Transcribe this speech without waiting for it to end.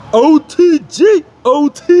OTG,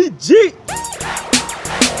 OTG.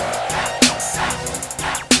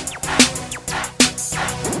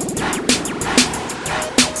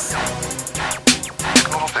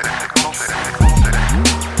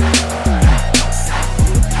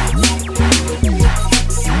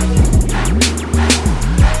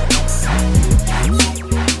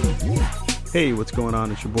 Hey, what's going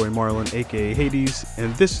on? It's your boy Marlon, aka Hades,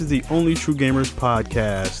 and this is the Only True Gamers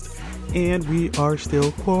podcast. And we are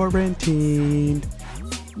still quarantined.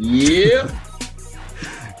 Yeah.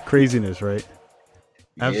 Craziness, right?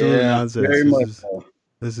 Absolute nonsense. Very much so.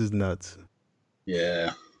 This is nuts.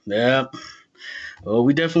 Yeah. Well,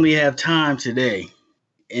 we definitely have time today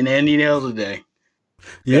and any other day.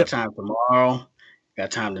 Yep. Got time tomorrow.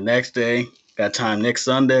 Got time the next day. Got time next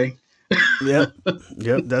Sunday. Yep.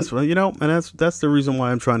 That's what, and that's the reason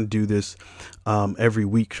why I'm trying to do this every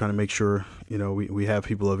week, trying to make sure, we have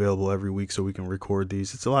people available every week so we can record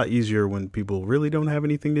these. It's a lot easier when people really don't have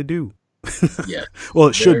anything to do. Yeah. Well,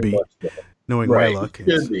 it should be. So. Knowing my luck, it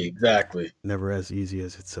should be, exactly. Never as easy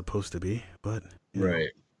as it's supposed to be, but right.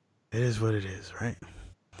 It is what it is, right?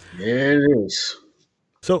 Yeah, it is.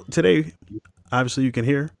 So today, obviously you can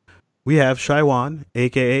hear, we have Shaiwan,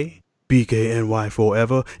 aka BKNY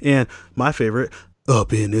Forever, and my favorite,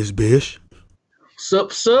 Up in this bitch.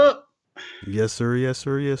 Sup? Yes, sir. We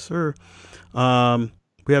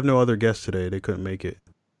have no other guests today. They couldn't make it.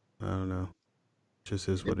 I don't know. Just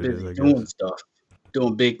is what it is, I guess. Doing stuff.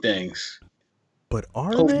 Doing big things. But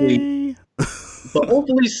hopefully, but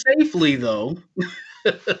hopefully safely, though.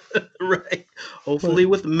 Right. Hopefully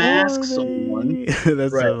with masks on.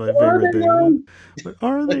 That's right. My favorite thing. But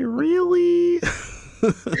are they really?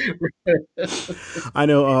 I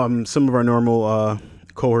know some of our normal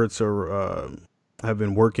cohorts have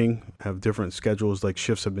been working, have different schedules, like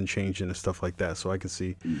shifts have been changing and stuff like that. So I can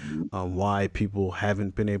see why people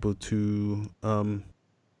haven't been able to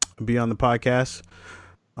be on the podcast.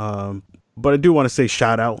 But I do want to say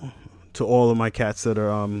shout out to all of my cats that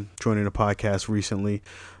are joining the podcast recently.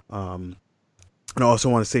 And I also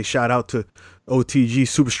want to say shout out to OTG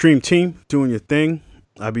Super Stream team doing your thing.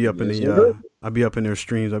 I'll be up in their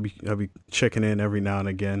streams. I'll be checking in every now and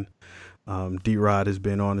again. D-Rod has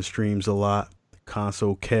been on the streams a lot.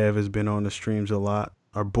 Console Kev has been on the streams a lot.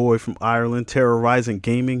 Our boy from Ireland, Terrorizing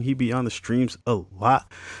Gaming, he be on the streams a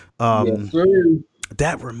lot.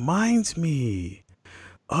 That reminds me.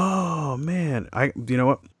 Oh man, you know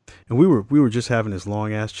what? And we were just having this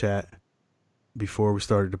long ass chat before we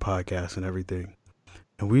started the podcast and everything,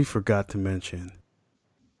 and we forgot to mention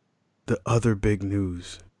the other big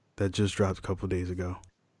news that just dropped a couple days ago.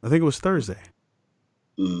 I think it was Thursday.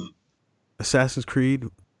 Assassin's Creed,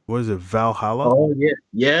 what is it, Valhalla? Oh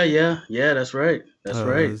yeah. That's right.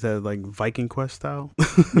 Right. Is that like Viking Quest style?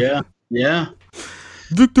 Yeah.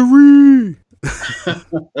 Victory!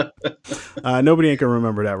 Nobody ain't gonna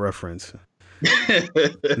remember that reference.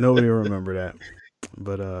 Nobody will remember that.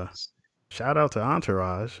 But shout out to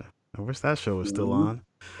Entourage. I wish that show was still on.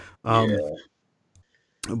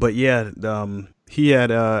 But yeah, he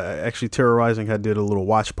had actually Terrorizing did a little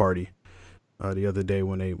watch party the other day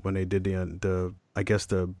when they did the I guess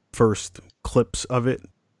the first clips of it.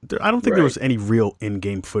 I don't think there was any real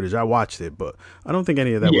in-game footage. I watched it, but I don't think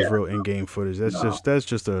any of that was real in-game footage. That's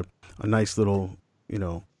just a nice little,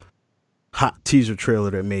 hot teaser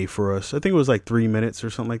trailer they made for us. I think it was like 3 minutes or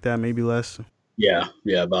something like that, maybe less. Yeah,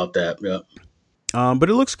 about that. Yeah. But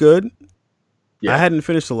it looks good. Yeah. I hadn't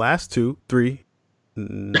finished the last 2, 3,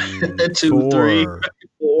 2, 3,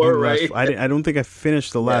 4, right? I don't think I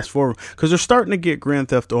finished the last 4 because they're starting to get Grand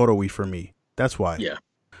Theft Auto-y for me. That's why. Yeah.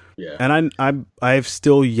 And I've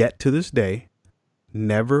still yet to this day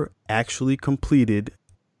never actually completed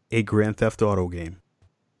a Grand Theft Auto game.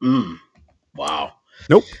 Wow.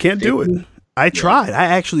 Nope, can't do it. I tried. I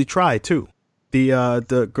actually tried too.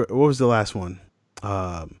 What was the last one?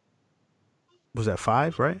 Was that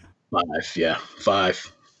 5, right? 5, yeah.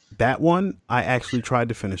 5. That one, I actually tried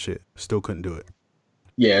to finish it. Still couldn't do it.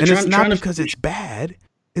 Yeah, and it's not because it's bad.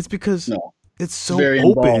 It's because it's so very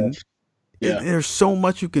open. Involved. Yeah. There's so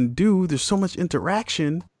much you can do. There's so much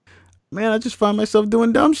interaction. Man, I just find myself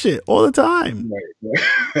doing dumb shit all the time.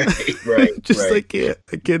 Right.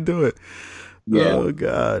 I can't do it. Yeah. Oh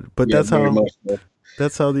God! But that's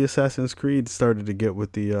how the Assassin's Creed started to get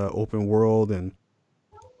with the open world, and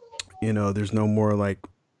there's no more like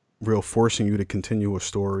real forcing you to continue a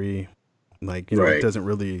story. Like it doesn't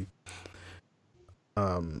really.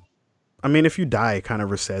 I mean, if you die, it kind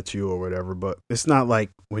of resets you or whatever, but it's not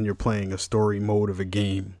like when you're playing a story mode of a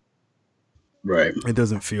game. Right. It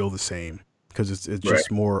doesn't feel the same because it's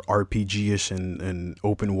just more RPG-ish and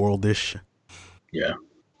open world-ish. Yeah.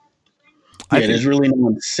 Yeah, there's really no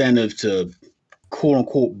incentive to quote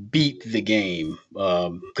unquote beat the game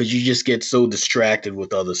because you just get so distracted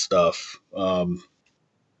with other stuff.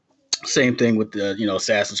 Same thing with the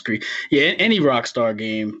Assassin's Creed. Yeah, any Rockstar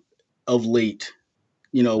game of late,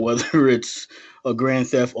 whether it's a Grand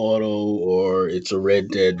Theft Auto or it's a Red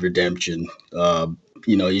Dead Redemption,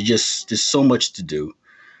 you just there's so much to do.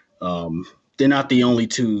 They're not the only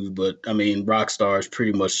two, but I mean, Rockstar's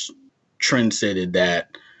pretty much trendsetted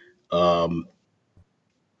that. Um,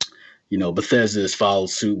 Bethesda has followed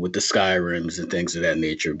suit with the Skyrims and things of that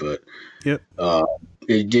nature, but Yep.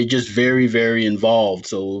 they're just very, very involved.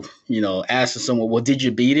 So, asking someone, well, did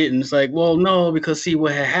you beat it? And it's like, well, no, because see,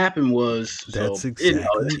 what had happened was, That's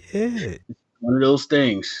exactly it. One of those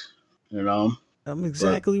things, you know. I'm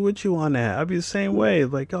exactly with you on that. I'd be the same way.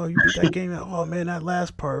 Like, oh, you beat that game. Oh man, that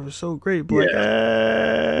last part was so great. But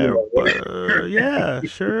yeah,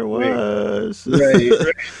 sure it was. Right.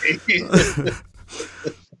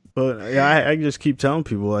 But yeah, I just keep telling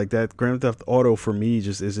people like that Grand Theft Auto for me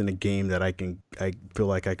just isn't a game that I feel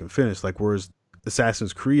like I can finish. Like whereas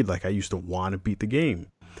Assassin's Creed, like I used to want to beat the game,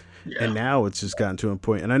 and now it's just gotten to a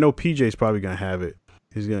point. And I know PJ's probably gonna have it.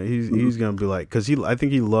 He's gonna be like, because I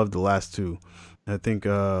think he loved the last two. I think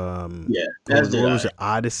what was it?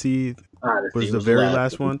 Odyssey was the very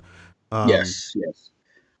last one. Yes.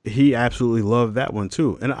 He absolutely loved that one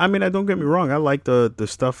too. And I mean, I don't get me wrong. I like the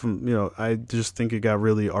stuff from, I just think it got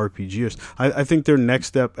really RPG-ish. I think their next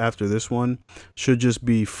step after this one should just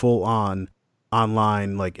be full on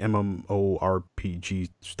online, like MMORPG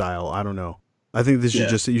style. I don't know. I think you should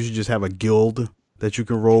just have a guild that you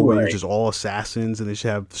can roll where you're just all assassins, and they should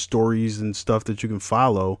have stories and stuff that you can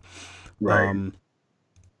follow. Right.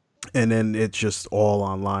 And then it's just all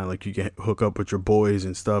online. Like you can hook up with your boys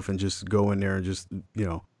and stuff and just go in there and just,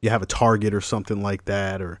 you have a target or something like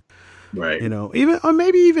that, or, even, or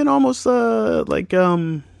maybe even almost, like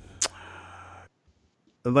almost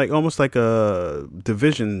like a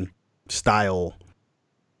Division style.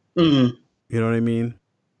 Mm-hmm. You know what I mean?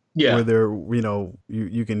 Yeah. Where they're,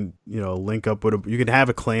 you can, link up with you can have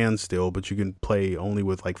a clan still, but you can play only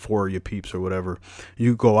with like 4 of your peeps or whatever.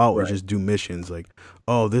 You go out and just do missions like,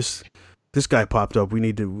 oh, this guy popped up. We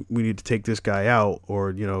need to take this guy out,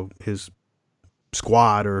 or, his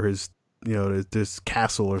squad, or his, this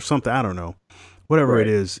castle or something. I don't know, whatever it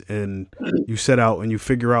is. And you set out and you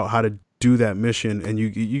figure out how to do that mission, and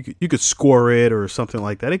you could score it or something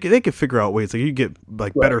like that. They could figure out ways, like you get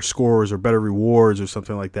like better scores or better rewards or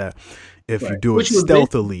something like that if you do it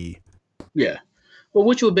stealthily. Well,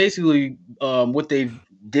 which would basically what they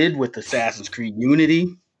did with Assassin's Creed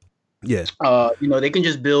Unity. Yeah. They can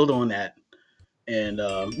just build on that, and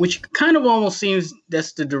which kind of almost seems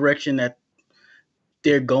that's the direction that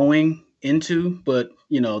they're going into. But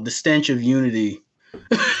the stench of Unity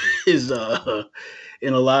is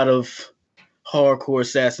in a lot of hardcore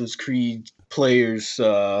Assassin's Creed players.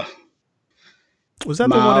 Was that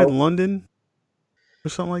the one in London or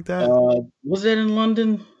something like that? Was that in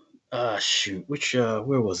London? Shoot, which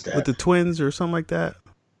where was that? With the twins or something like that?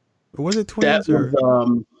 Or was it twins?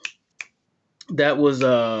 That was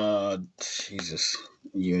Jesus,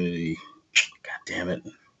 Unity. God damn it.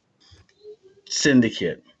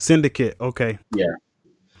 Syndicate. Okay. Yeah.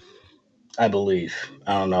 I believe.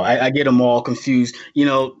 I don't know. I get them all confused.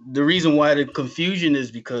 The reason why the confusion is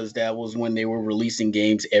because that was when they were releasing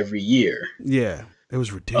games every year. Yeah, it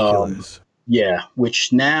was ridiculous.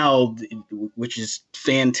 Which is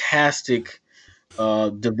fantastic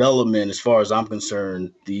development as far as I'm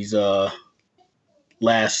concerned. These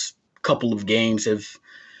last couple of games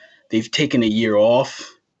they've taken a year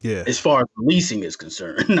off. Yeah. As far as releasing is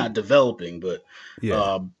concerned, not developing, but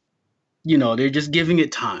they're just giving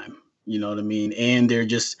it time. You know what I mean? And they're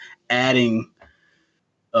just adding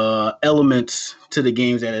elements to the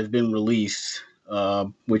games that have been released,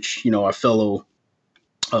 which, our fellow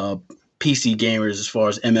PC gamers, as far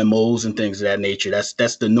as MMOs and things of that nature,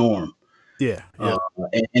 that's the norm. Yeah. And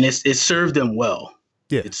it served them well.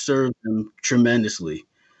 Yeah. It served them tremendously.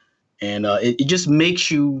 And it just makes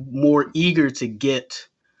you more eager to it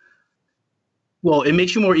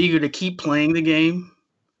makes you more eager to keep playing the game.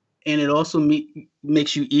 And it also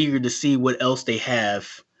makes you eager to see what else they have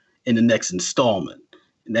in the next installment.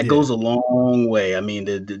 And that goes a long way. I mean,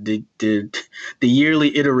 the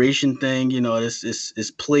yearly iteration thing,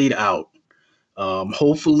 is played out.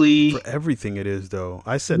 Hopefully, for everything it is, though.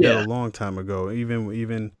 I said that a long time ago.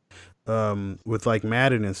 Even with like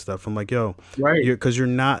Madden and stuff, I'm like, yo, because you're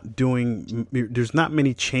not doing. There's not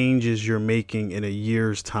many changes you're making in a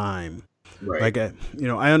year's time. Right. Like,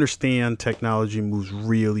 I understand technology moves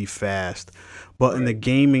really fast, but in the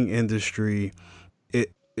gaming industry,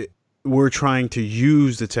 we're trying to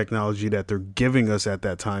use the technology that they're giving us at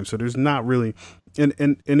that time. So there's not really, and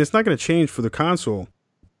it's not going to change for the console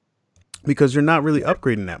because you're not really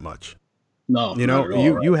upgrading that much. No, you know, not at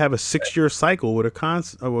all, you have a 6-year cycle with a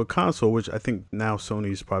console, which I think now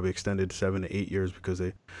Sony's probably extended 7 to 8 years because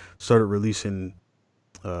they started releasing,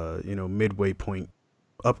 midway point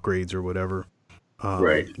upgrades or whatever,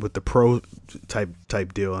 right? With the Pro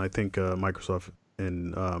type deal. And I think Microsoft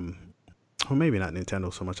and well, maybe not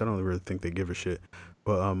Nintendo so much. I don't really think they give a shit,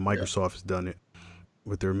 but Microsoft has done it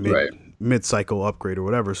with their mid cycle upgrade or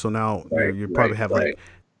whatever. So now you probably have like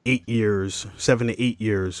 8 years, 7 to 8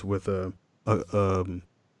 years with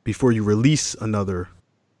before you release another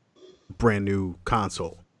brand new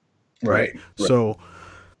console, right? So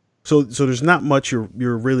there's not much you're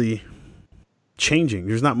really changing.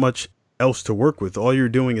 There's not much else to work with. All you're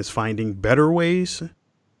doing is finding better ways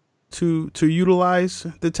to utilize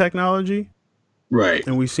the technology, right?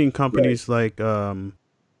 And we've seen companies like why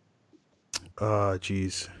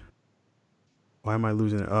am I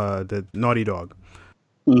losing it? The Naughty Dog.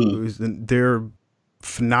 They're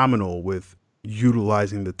phenomenal with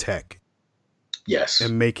utilizing the tech,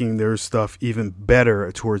 and making their stuff even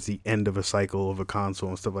better towards the end of a cycle of a console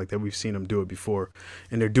and stuff like that. We've seen them do it before,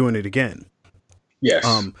 and they're doing it again.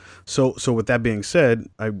 So with that being said,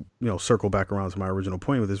 I circle back around to my original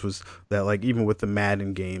point with this was that, like, even with the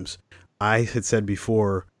Madden games, I had said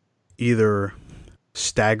before, either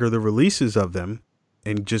stagger the releases of them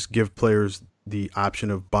and just give players the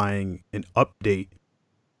option of buying an update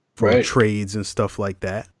for trades and stuff like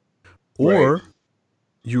that, or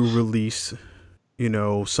you release,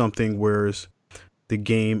 something whereas the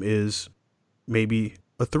game is maybe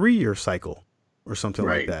a 3-year cycle or something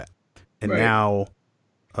like that. And now,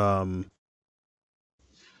 for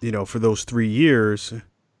those 3 years,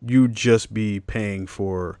 you'd just be paying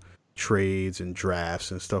for trades and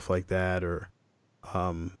drafts and stuff like that, or,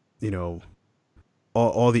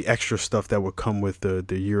 all the extra stuff that would come with the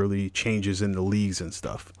yearly changes in the leagues and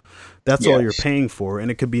stuff. That's all you're paying for.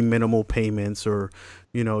 And it could be minimal payments, or,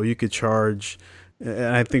 you could charge,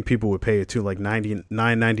 and I think people would pay it too, like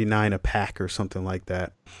 $9.99 a pack or something like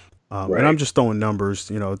that. And I'm just throwing numbers,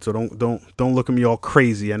 so don't look at me all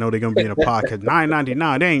crazy. I know they're gonna be in a pocket.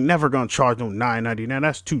 $9.99. They ain't never gonna charge no $9.99.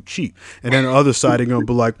 That's too cheap. And then the other side, they're gonna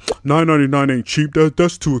be like, $9.99 ain't cheap.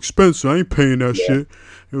 That's too expensive. I ain't paying that shit.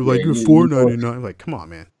 You're like, you're $4.99. Like, come on,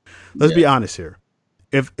 man. Let's be honest here.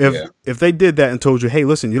 If they did that and told you, hey,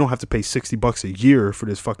 listen, you don't have to pay $60 a year for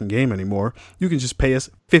this fucking game anymore. You can just pay us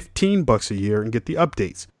 $15 a year and get the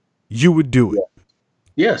updates. You would do it.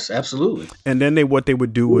 Yes, absolutely. And then what they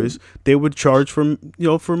would do is they would charge for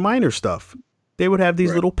minor stuff. They would have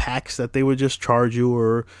these little packs that they would just charge you,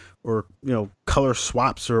 or color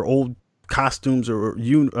swaps, or old costumes, or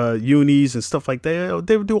unis and stuff like that.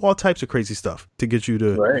 They would do all types of crazy stuff to get you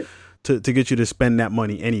to get you to spend that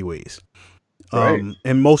money anyways.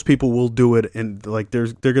 And most people will do it, and like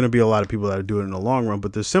there's going to be a lot of people that do it in the long run,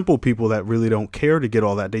 but the simple people that really don't care to get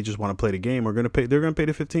all that, they just want to play the game, they're going to pay the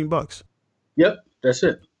 $15. Yep. That's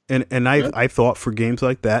it. And I thought for games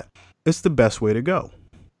like that, it's the best way to go.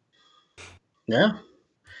 Yeah.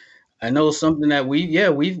 I know something that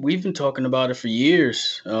we've been talking about it for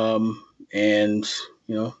years. And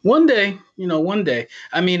one day,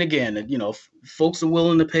 I mean, again, folks are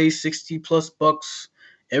willing to pay $60+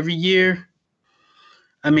 every year.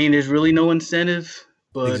 I mean, there's really no incentive,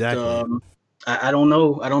 but exactly. I don't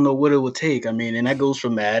know. I don't know what it would take. I mean, and that goes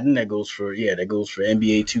for Madden. That goes for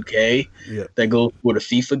NBA 2K. Yep. That goes for the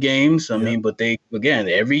FIFA games. I mean, but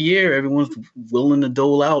every year, everyone's willing to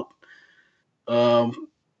dole out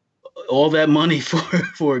all that money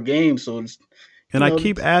for a game. So, I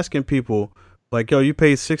keep asking people, like, yo, you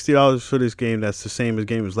paid $60 for this game that's the same as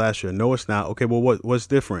game as last year. No, it's not. Okay, well, what's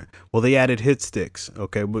different? Well, they added hit sticks.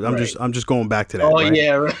 Okay, but I'm just going back to that. Oh, right?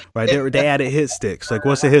 yeah, right. Right, they added hit sticks. Like,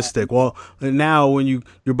 what's a hit stick? Well, now when you're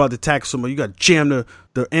about to tackle someone, you got to jam the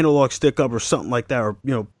analog stick up or something like that, or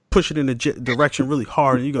push it in the direction really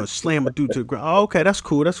hard, and you're gonna slam a dude to the ground. Oh, okay, that's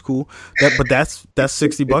cool. But that's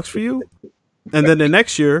 $60 for you. And then the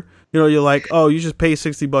next year, you're like, oh, you just paid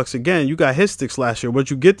 $60 again. You got hit sticks last year. What'd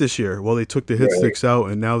you get this year? Well, they took the hit sticks out,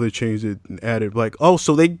 and now they changed it and added, like, oh,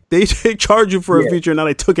 so they charge you for a feature, and now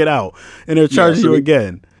they took it out, and they're charging you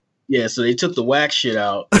again. Yeah, so they took the wax shit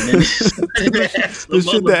out. And then the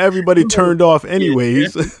shit that everybody turned off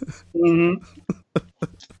anyways.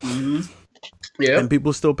 Yeah, and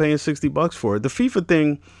people still paying $60 for it. The FIFA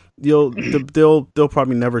thing, they'll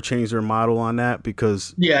probably never change their model on that,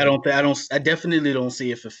 because I definitely don't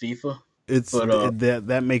see it for FIFA.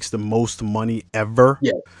 That makes the most money ever.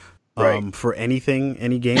 Yeah. For any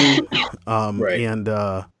game. And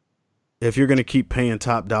if you're gonna keep paying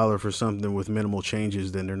top dollar for something with minimal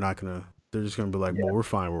changes, then they're just gonna be like, well, Yeah, we're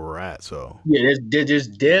fine where we're at. So, yeah. There's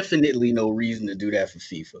definitely no reason to do that for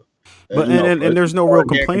FIFA. but You know, and there's no real or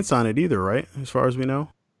their complaints on it either, right? As far as we know.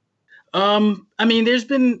 I mean, there's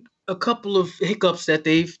been a couple of hiccups that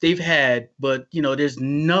they've had, but you know, there's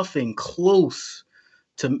nothing close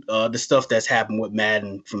to the stuff that's happened with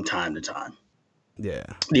Madden from time to time. Yeah,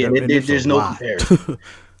 Yeah, and there's a there's no lot. comparison.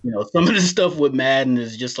 You know, some of the stuff with Madden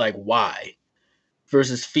is just like why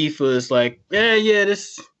versus FIFA is like, yeah,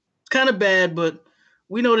 this is kind of bad, but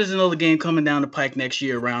we know there's another game coming down the pike next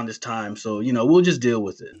year around this time, so you know we'll just deal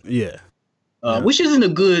with it. Yeah, yeah. Which isn't a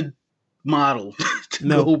good model to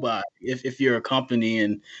No. go by if you're a company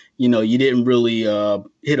and you know you didn't really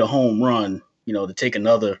hit a home run, you know, to take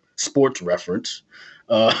another sports reference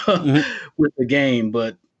Mhm. with the game.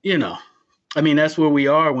 But you know, I mean that's where we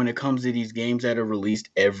are when it comes to these games that are released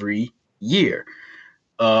every year.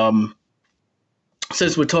 Um,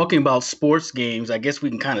 since we're talking about sports games, I guess we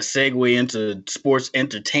can kind of segue into sports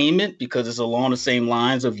entertainment because it's along the same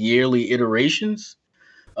lines of yearly iterations.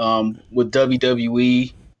 With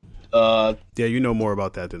WWE Yeah, you know more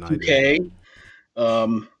about that than I do. 2K.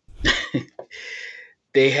 Um,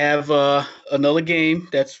 they have another game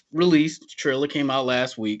that's released. The trailer came out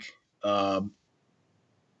last week,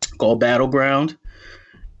 called Battleground,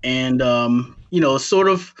 and you know, sort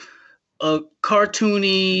of a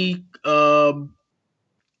cartoony,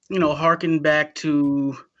 you know, harken back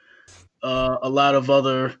to a lot of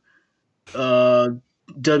other uh,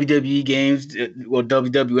 WWE games or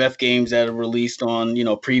WWF games that are released on you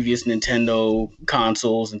know previous Nintendo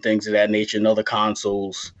consoles and things of that nature and other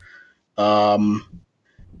consoles. Um,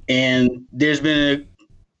 and there's been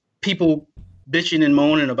people bitching and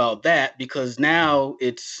moaning about that because now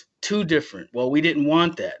it's too different. Well, we didn't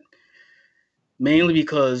want that, mainly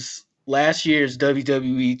because last year's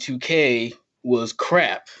WWE 2K was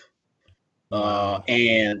crap. Wow.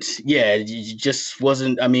 And yeah, it just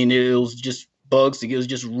wasn't. I mean, it was just bugs. It was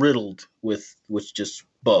just riddled with just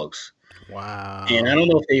bugs. And I Wow. don't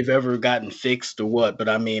know if they've ever gotten fixed or what, but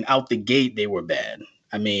I mean, out the gate they were bad.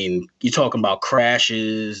 I mean, you're talking about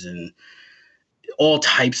crashes and all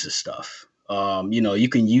types of stuff. You know, you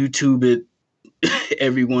can YouTube it,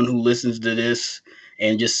 everyone who listens to this,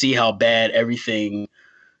 and just see how bad everything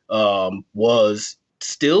was,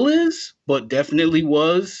 still is, but definitely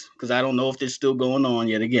was, because I don't know if they're still going on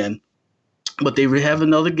yet again. But they have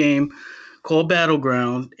another game called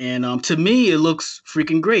Battleground, and to me, it looks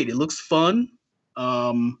freaking great. It looks fun.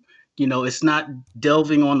 Um, you know, it's not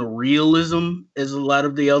delving on the realism as a lot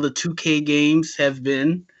of the other 2K games have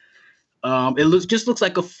been. Just looks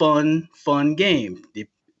like a fun game.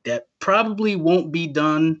 That probably won't be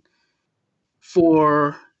done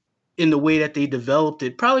for in the way that they developed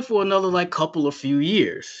it, probably for another like couple of few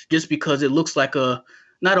years, just because it looks like a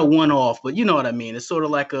not a one off, but you know what I mean. It's sort of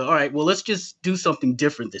like all right, well, let's just do something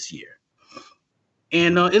different this year,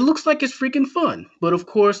 and it looks like it's freaking fun. But of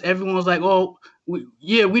course, everyone's like, oh, we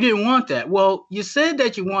didn't want that. Well, you said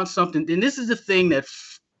that you want something, and this is the thing that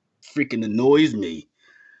freaking annoys me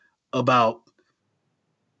about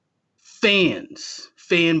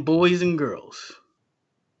fanboys and girls.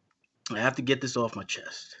 I have to get this off my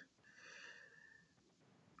chest.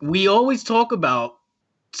 We always talk about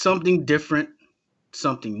something different,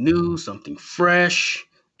 something new, something fresh,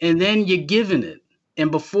 and then you're giving it. And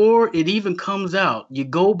before it even comes out, you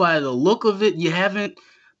go by the look of it, you haven't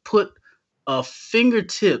put a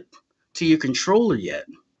fingertip to your controller yet.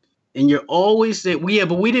 And you're always saying, well, yeah,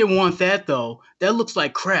 but we didn't want that though. That looks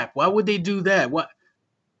like crap. Why would they do that? What?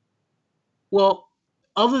 Well,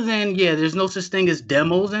 other than, yeah, there's no such thing as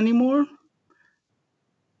demos anymore.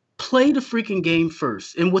 Play the freaking game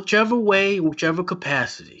first in whichever way, whichever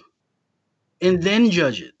capacity, and then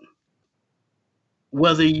judge it.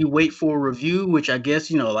 Whether you wait for a review, which I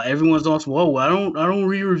guess you know, like everyone's on. Whoa, I don't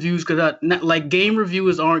read reviews because not like game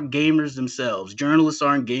reviewers aren't gamers themselves. Journalists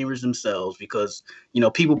aren't gamers themselves because you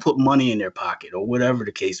know people put money in their pocket or whatever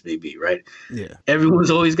the case may be, right? Yeah.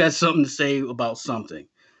 Everyone's always got something to say about something,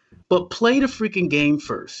 but play the freaking game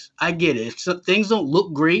first. I get it. If things don't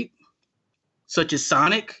look great, such as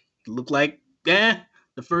Sonic, look like the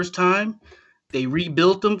first time they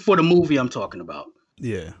rebuilt them for the movie I'm talking about.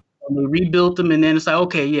 Yeah. We rebuilt them, and then it's like,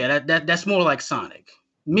 okay, yeah, that's more like Sonic.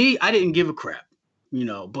 Me, I didn't give a crap, you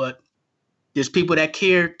know, but there's people that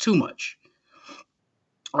care too much.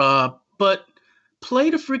 But play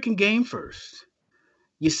the freaking game first.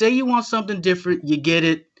 You say you want something different, you get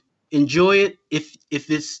it, enjoy it. If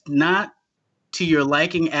it's not to your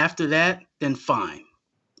liking after that, then fine.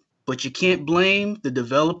 But you can't blame the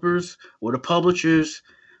developers or the publishers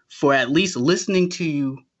for at least listening to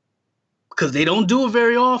you because they don't do it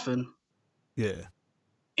very often. Yeah.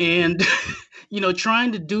 And,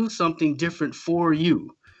 trying to do something different for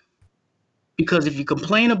you. Because if you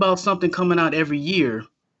complain about something coming out every year,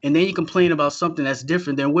 and then you complain about something that's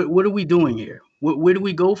different, then what are we doing here? Where do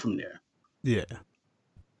we go from there? Yeah.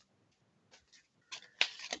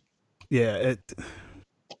 Yeah.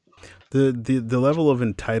 The level of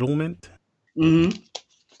entitlement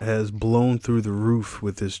has blown through the roof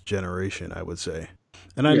with this generation, I would say.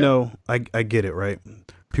 And I know, I get it, right?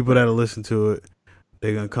 People that listen to it,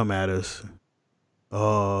 they're going to come at us.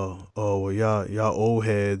 Well, y'all old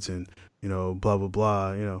heads and, blah, blah,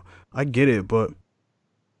 blah. I get it, but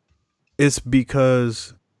it's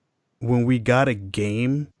because when we got a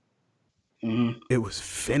game, it was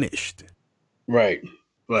finished. Right.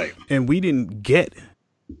 And we didn't get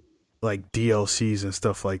like DLCs and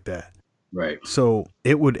stuff like that. Right. So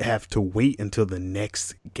it would have to wait until the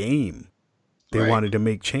next game. They wanted to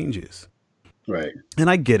make changes. Right. And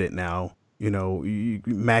I get it now. You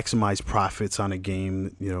maximize profits on a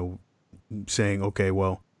game, saying, okay,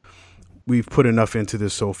 well, we've put enough into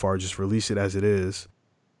this so far, just release it as it is.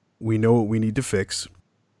 We know what we need to fix.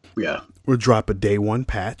 Yeah. We'll drop a day one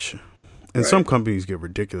patch. And some companies get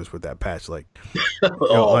ridiculous with that patch. Like,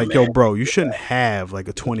 yo, bro, you shouldn't have like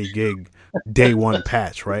a 20 gig day one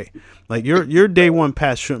patch, right? Like your day one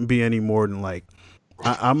patch shouldn't be any more than like,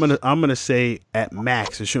 I'm gonna say at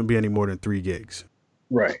max it shouldn't be any more than 3 gigs.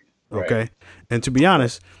 Right. Okay. And to be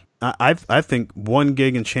honest, I think 1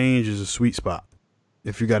 gig and change is a sweet spot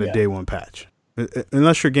if you got a day one patch.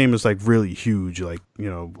 Unless your game is like really huge, like,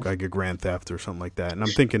 like a Grand Theft or something like that. And I'm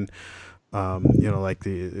thinking, like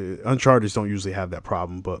the Uncharted don't usually have that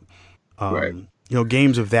problem, but,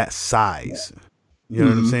 games of that size, what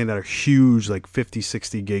I'm saying, that are huge, like 50,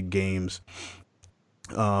 60 gig games,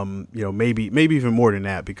 maybe even more than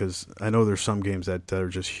that, because I know there's some games that are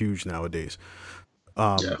just huge nowadays.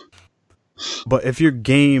 But if your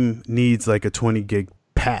game needs like a 20 gig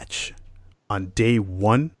patch on day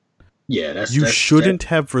one, you shouldn't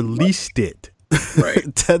have released it.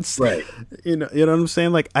 Right. That's right. You know what I'm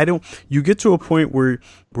saying? Like, you get to a point where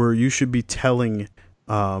you should be telling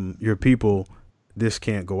your people this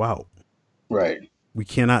can't go out. Right. We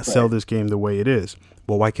cannot sell this game the way it is.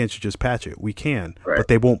 Well, why can't you just patch it? We can, but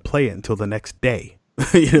they won't play it until the next day.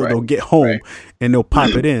 They'll get home and they'll pop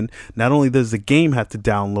it in. Not only does the game have to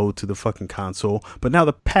download to the fucking console, but now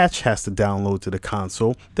the patch has to download to the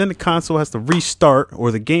console. Then the console has to restart, or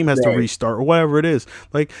the game has to restart, or whatever it is.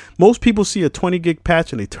 Like, most people see a 20 gig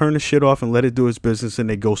patch and they turn the shit off and let it do its business, and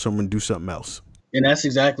they go somewhere and do something else. And that's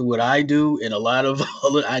exactly what I do, and a lot of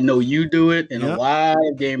I know you do it, and a lot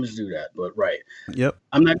of gamers do that. But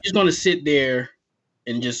I'm not just going to sit there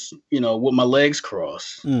and just, with my legs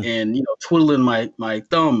crossed and, twiddling my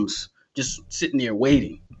thumbs, just sitting there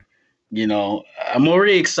waiting. I'm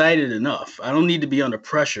already excited enough. I don't need to be under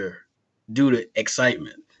pressure due to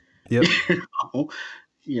excitement. Yep. Let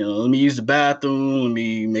me use the bathroom. Let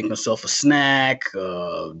me make myself a snack,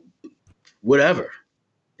 whatever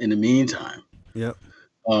in the meantime. Yep.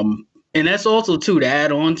 And that's also, too, to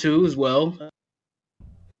add on to as well.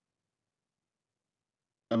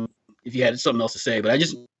 If you had something else to say, but I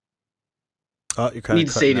just need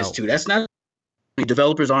to say this too. That's not,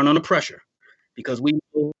 developers aren't under pressure, because we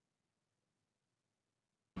know.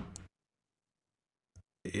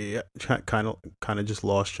 Yeah, kind of just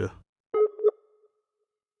lost you.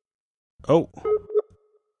 Oh.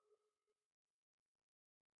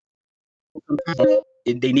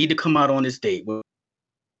 They need to come out on this date.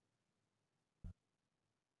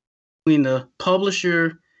 Between the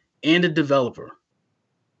publisher and the developer.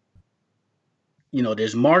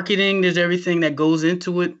 There's marketing, there's everything that goes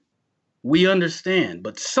into it. We understand,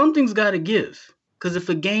 but something's got to give. Because if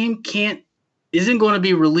a game isn't going to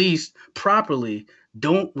be released properly,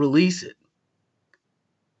 don't release it.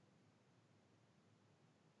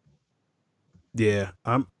 Yeah,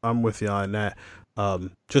 I'm with you on that.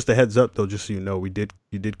 Just a heads up though, just so you know, you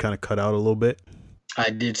did kind of cut out a little bit. I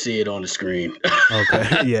did see it on the screen.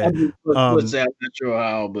 Okay, yeah. What's that? I'm not sure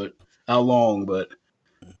how long, but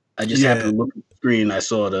I just happened to look at the screen. I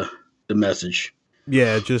saw the message.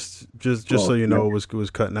 Yeah, just so you know, it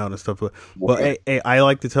was cutting out and stuff. But hey, I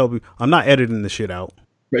like to tell people, I'm not editing the shit out.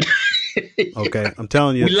 Okay, I'm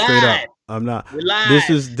telling you straight up, I'm not.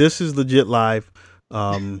 This is legit live.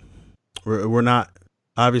 We're not,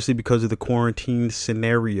 obviously, because of the quarantine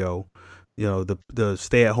scenario. The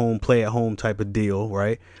stay at home, play at home type of deal,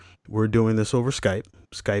 right? We're doing this over Skype.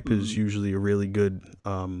 Skype is usually a really good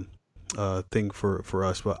thing for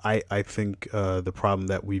us, but I think the problem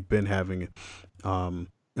that we've been having, and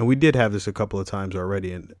we did have this a couple of times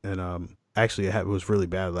already, and Actually, it was really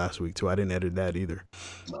bad last week too. I didn't edit that either.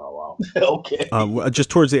 Oh wow. Okay. Just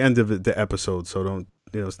towards the end of the episode, so don't,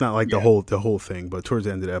 it's not like the whole thing, but towards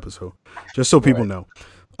the end of the episode, just so people know.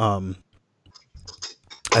 I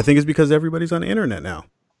think it's because everybody's on the internet now.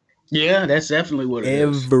 Yeah, that's definitely what it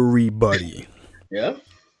is. Everybody. Yeah.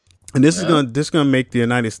 And this is gonna make the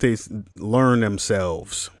United States learn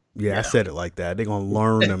themselves. Yeah, I said it like that. They're gonna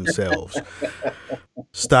learn themselves.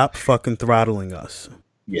 Stop fucking throttling us.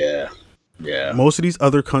 Yeah. Yeah. Most of these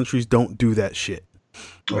other countries don't do that shit.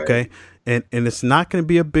 Okay? Right. And it's not gonna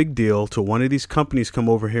be a big deal till one of these companies come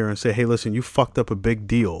over here and say, hey, listen, you fucked up a big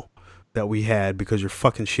deal that we had because your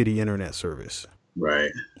fucking shitty internet service.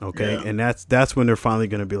 Right. Okay. Yeah. And that's when they're finally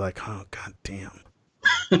gonna be like, oh god damn.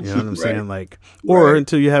 You know what I'm saying? Like, or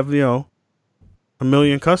until you have, a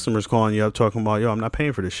million customers calling you up talking about, I'm not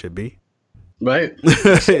paying for this shit, B. Right.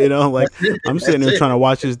 Like I'm sitting there trying to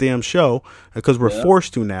watch this damn show because we're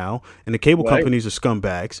forced to now, and the cable companies are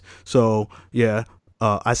scumbags. So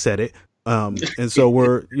I said it. And so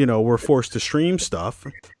we're forced to stream stuff,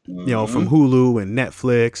 from Hulu and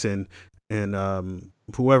Netflix and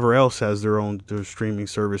whoever else has their streaming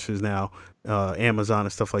services now, Amazon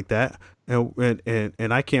and stuff like that.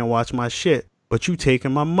 And I can't watch my shit, but you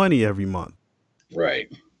taking my money every month.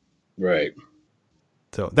 Right.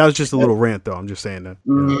 So that was just a little rant, though. I'm just saying that.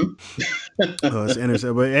 It's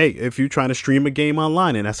interesting. But hey, if you're trying to stream a game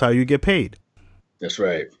online, and that's how you get paid. That's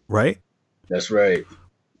right. Right? That's right.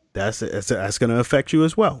 That's going to affect you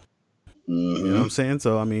as well. Mm-hmm. You know what I'm saying?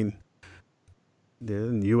 So, I mean,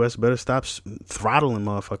 the U.S. better stop throttling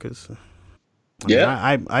motherfuckers.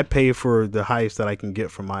 I pay for the highest that I can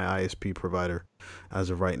get from my ISP provider as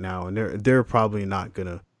of right now, and they're probably not going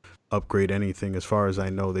to upgrade anything. As far as I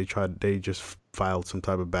know, they just filed some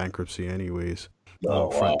type of bankruptcy anyways.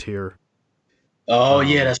 Frontier.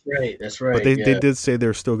 That's right. But they did say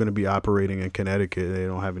they're still going to be operating in Connecticut. They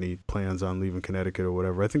don't have any plans on leaving Connecticut or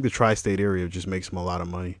whatever. I think the tri-state area just makes them a lot of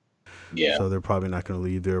money. Yeah. So they're probably not going to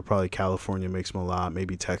leave there. Probably California makes them a lot,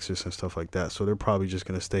 maybe Texas and stuff like that. So they're probably just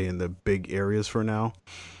going to stay in the big areas for now.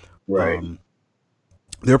 Right.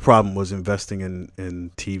 Their problem was investing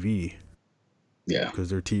in TV. Yeah. Because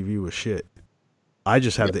their TV was shit. I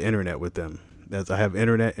just have the internet with them. I have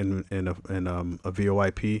internet and a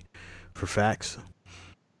VoIP for fax.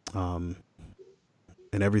 And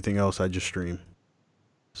everything else I just stream.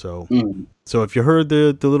 So if you heard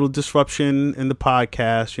the little disruption in the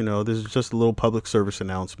podcast, this is just a little public service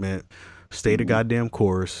announcement. Stay the goddamn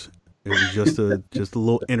course. It was just a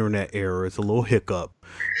little internet error. It's a little hiccup.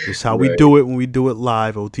 It's how we do it when we do it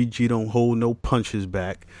live. OTG don't hold no punches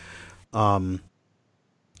back. But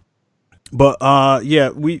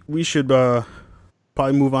we should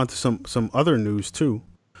probably move on to some other news too.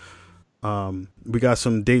 We got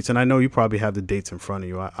some dates, and I know you probably have the dates in front of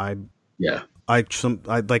you. I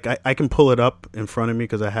can pull it up in front of me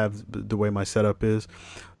because I have the way my setup is.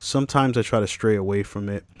 Sometimes I try to stray away from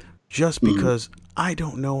it just because I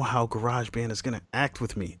don't know how GarageBand is going to act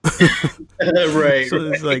with me. Right. So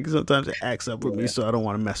it's like sometimes it acts up with me, so I don't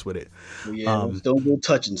want to mess with it. Don't go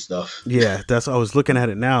touching stuff. Yeah, I was looking at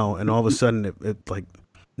it now, and all of a sudden it like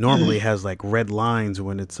normally has like red lines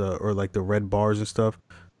when it's or like the red bars and stuff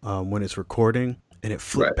when it's recording. And it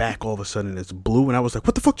flipped back all of a sudden. It's blue, and I was like,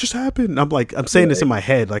 "What the fuck just happened?" I'm saying this in my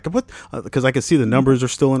head, like, "What?" Because I can see the numbers are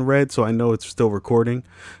still in red, so I know it's still recording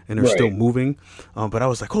and they're still moving. But I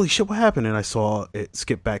was like, "Holy shit, what happened?" And I saw it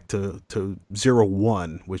skip back to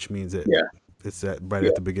 01, which means it's at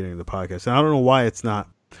the beginning of the podcast. And I don't know why it's not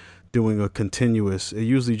doing a continuous. It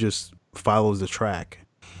usually just follows the track.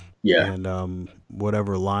 Yeah. And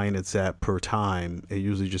whatever line it's at per time, it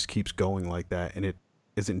usually just keeps going like that, and it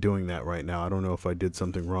isn't doing that right now. I don't know if I did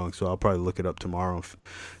something wrong, so I'll probably look it up tomorrow and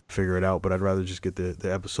figure it out, but I'd rather just get the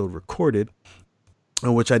episode recorded,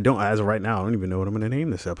 which I don't, as of right now. I don't even know what I'm going to name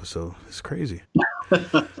this episode. It's crazy.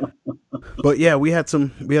 But yeah, we had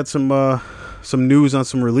some news on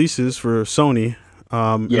some releases for Sony.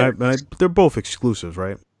 And they're both exclusives,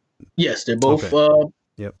 right? Yes, they're both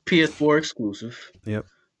PS4 exclusive. Yep.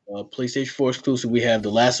 PlayStation 4 exclusive. We have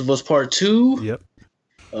The Last of Us Part 2. Yep.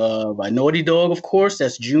 By Naughty Dog, of course.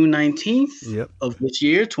 That's June 19th of this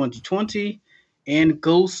year, 2020. And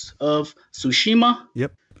Ghost of Tsushima.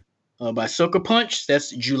 Yep. By Sucker Punch.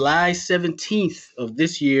 That's July 17th of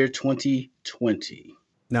this year, 2020.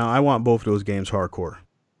 Now, I want both of those games hardcore.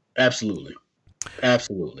 Absolutely.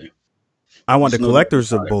 I want the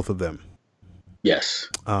collectors of both of them. Yes.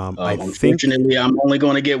 Unfortunately, I'm only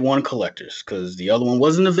going to get one collector's because the other one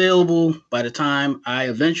wasn't available by the time I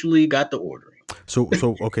eventually got the ordering. So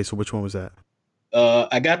which one was that?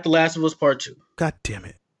 I got The Last of Us Part 2. God damn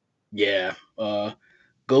it. Yeah.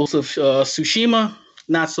 Ghost of Tsushima,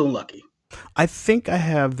 not so lucky. I think I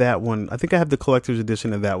have that one. I think I have the collector's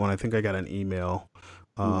edition of that one. I think I got an email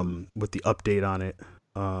with the update on it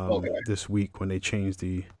this week when they changed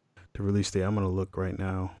the release date. I'm gonna look right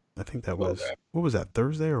now. I think that was what was that,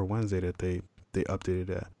 Thursday or Wednesday that they updated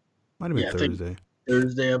that? Might have been Thursday.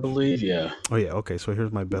 Thursday, I believe. Yeah. Oh yeah. Okay. So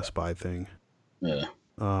here's my Best Buy thing. Yeah.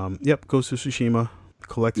 Yep. Ghost of Tsushima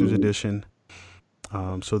collector's edition.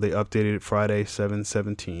 So they updated it Friday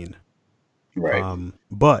 7/17. Right.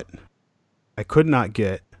 But I could not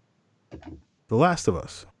get The Last of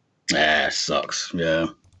Us. Sucks. Yeah.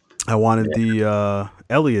 I wanted the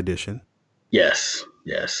Ellie edition. Yes.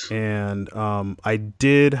 And I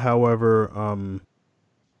did, however,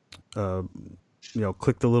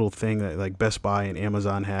 click the little thing that like Best Buy and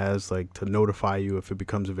Amazon has, like to notify you if it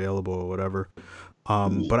becomes available or whatever.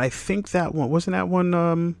 But I think that one wasn't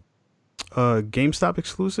GameStop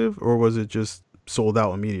exclusive, or was it just sold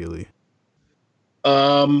out immediately?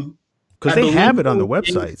 Because they have it on the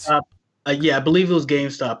websites. I believe it was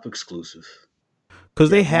GameStop exclusive. Because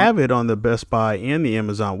they have it on the Best Buy and the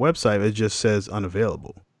Amazon website. It just says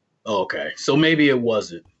unavailable. Okay. So maybe it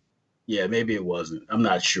wasn't. Yeah, maybe it wasn't. I'm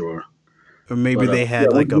not sure. Or maybe they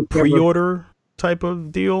had like a pre-order type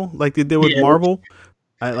of deal like they did with Marvel.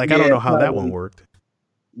 I don't know how that one worked.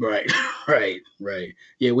 Right.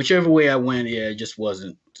 Yeah, whichever way I went, it just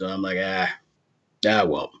wasn't. So I'm like,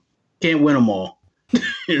 well, can't win them all.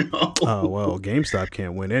 You know? Oh, well, GameStop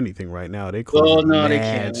can't win anything right now. They close they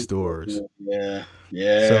can't. Stores. Yeah.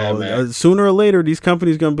 So sooner or later, these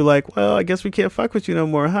companies going to be like, well, I guess we can't fuck with you no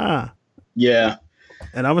more, huh? Yeah.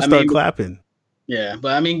 And I'm going to start clapping. Yeah,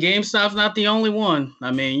 but I mean, GameStop's not the only one.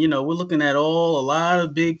 I mean, we're looking at a lot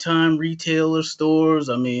of big time retailer stores.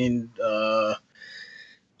 I mean,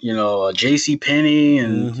 JCPenney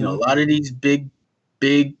and, a lot of these big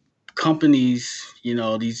companies,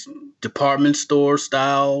 these department store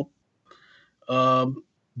style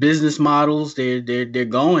business models, they're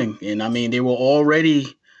going. And I mean, they were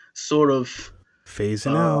already sort of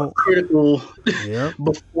phasing out critical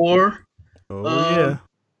before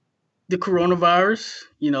the coronavirus,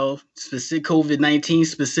 specific COVID-19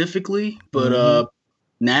 specifically. But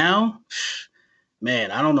now,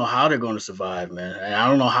 man, I don't know how they're going to survive, man. And I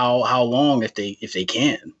don't know how long if they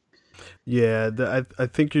can. Yeah, I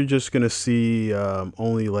think you're just gonna see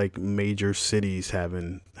only like major cities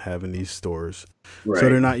having these stores. Right. So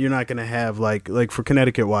you're not gonna have like for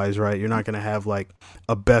Connecticut wise, right? You're not gonna have like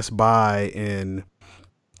a Best Buy in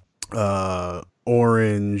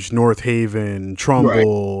Orange, North Haven,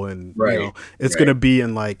 Trumbull, and it's gonna be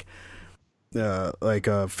in like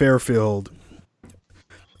Fairfield,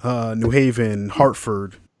 New Haven,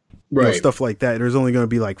 Hartford, stuff like that. There's only gonna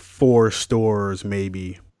be like 4 stores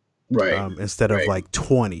maybe. Right. Instead of like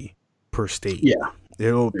 20 per state. Yeah.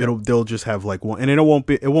 They'll just have like one, and it won't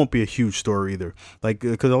be a huge store either. Like,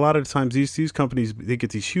 because a lot of the times these companies, they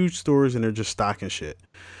get these huge stores and they're just stocking shit.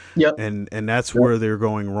 Yep. And that's where they're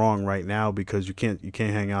going wrong right now, because you can't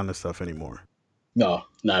hang on to stuff anymore. No,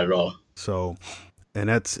 not at all. So, and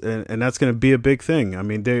that's going to be a big thing. I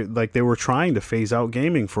mean, they were trying to phase out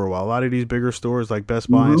gaming for a while. A lot of these bigger stores like Best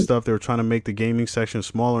Buy and stuff, they were trying to make the gaming section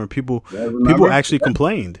smaller, and people actually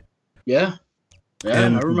complained. Yeah.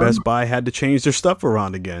 And Best Buy had to change their stuff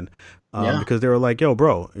around again because they were like, yo,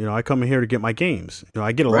 bro, I come in here to get my games.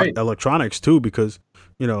 I get a lot of electronics too, because,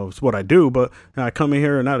 it's what I do. But I come in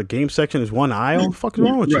here and now the game section is one aisle. What the fuck is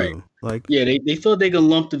wrong with you? Like, yeah, they thought they could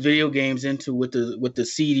lump the video games into with the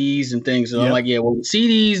CDs and things. And I'm like, well, the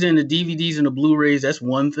CDs and the DVDs and the Blu-rays, that's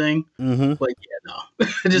one thing. Mm-hmm. But no,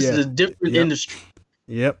 this is a different industry.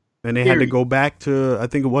 Yep. And they had to go back to, I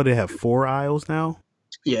think, they have 4 aisles now?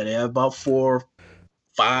 Yeah, they have about 4,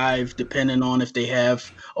 5, depending on if they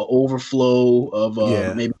have an overflow of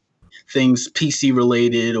maybe things PC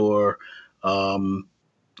related or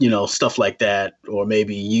stuff like that, or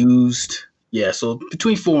maybe used. Yeah, so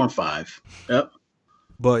between 4 and 5. Yep.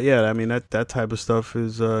 But yeah, I mean that type of stuff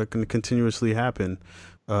is going to continuously happen.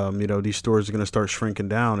 These stores are going to start shrinking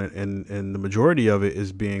down, and the majority of it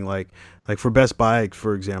is being like for Best Buy,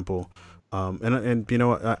 for example. And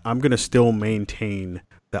I'm going to still maintain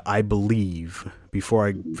that I believe, before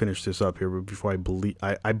I finish this up here, but before I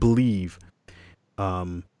believe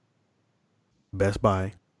Best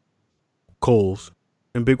Buy, Kohl's,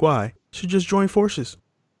 and Big Y should just join forces.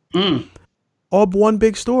 All one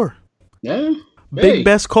big store. Yeah. Big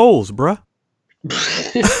Best Kohl's, bruh.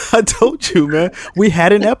 I told you, man. We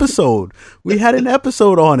had an episode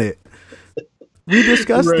on it. We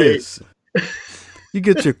discussed this. You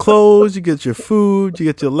get your clothes, you get your food, you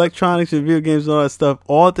get your electronics, your video games, and all that stuff,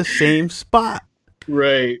 all at the same spot.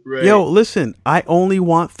 Right. Yo, listen, I only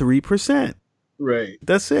want 3%. Right.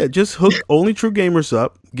 That's it. Just hook Only True Gamers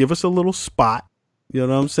up. Give us a little spot. You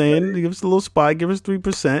know what I'm saying? Give us a little spot. Give us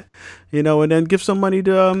 3%. You know, and then give some money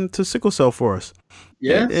to Sickle Cell for us.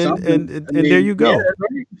 Yeah. And there you go. Yeah.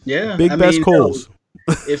 Right. Yeah. Big Best Coles.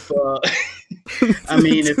 If I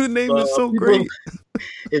mean, if name is so great.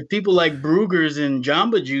 If people like Brugger's and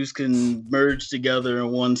Jamba Juice can merge together in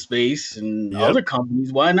one space, and other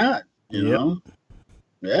companies, why not? You know,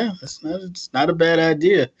 yeah, it's not a bad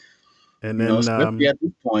idea. And then, especially at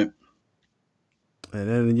this point. And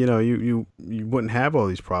then you wouldn't have all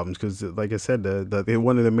these problems because, like I said,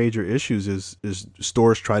 one of the major issues is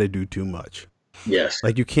stores try to do too much. Yes,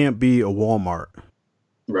 like you can't be a Walmart.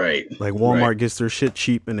 Right. Like Walmart gets their shit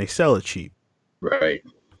cheap and they sell it cheap. Right.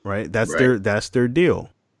 That's their deal.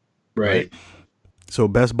 Right. So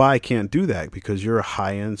Best Buy can't do that because you're a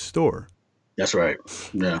high-end store. That's right.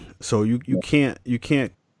 Yeah. So you can't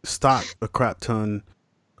stock a crap ton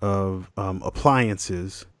of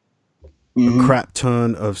appliances, a crap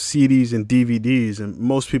ton of CDs and DVDs, and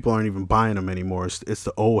most people aren't even buying them anymore. It's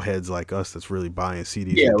the old heads like us that's really buying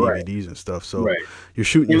CDs and DVDs and stuff. So you're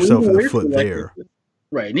shooting yourself in the foot there.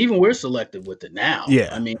 Right. And even we're selective with it now. Yeah.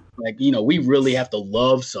 I mean, we really have to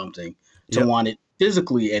love something to want it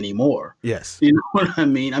physically anymore. Yes. You know what I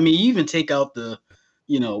mean? I mean, you even take out the,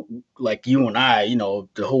 like you and I,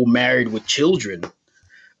 the whole married with children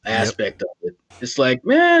aspect of it. It's like,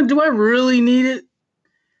 man, do I really need it?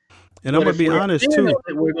 And I'm going to be honest too.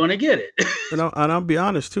 We're going to get it. And I'll be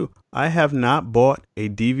honest too. I have not bought a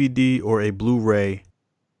DVD or a Blu-ray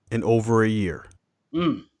in over a year.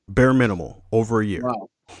 Bare minimal, over a year. Wow.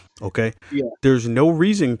 Okay. Yeah. There's no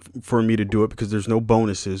reason for me to do it because there's no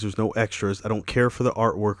bonuses, there's no extras. I don't care for the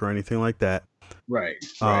artwork or anything like that. Right.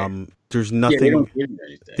 There's nothing. Yeah, they don't give you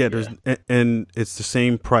anything. Yeah. And it's the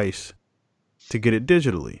same price to get it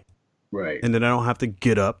digitally. Right. And then I don't have to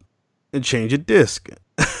get up and change a disc.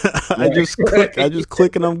 I just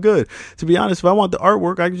click and I'm good. To be honest, if I want the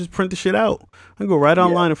artwork, I can just print the shit out. I can go right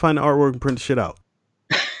online and find the artwork and print the shit out.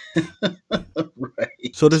 Right.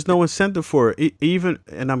 So there's no incentive for it.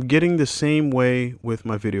 And I'm getting the same way with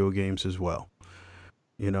my video games as well.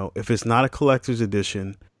 If it's not a collector's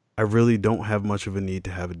edition, I really don't have much of a need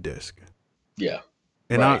to have a disc. Yeah.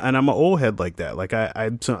 And I'm an old head like that. Like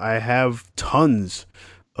I have tons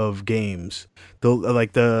of games.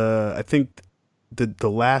 I think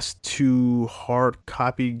the last 2 hard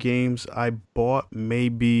copy games I bought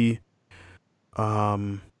maybe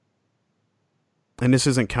and this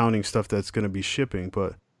isn't counting stuff that's going to be shipping,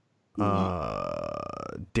 but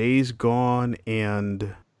Days Gone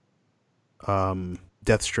and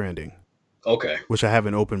Death Stranding. Okay. Which I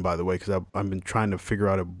haven't opened, by the way, because I've been trying to figure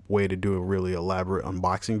out a way to do a really elaborate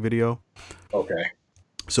unboxing video. Okay.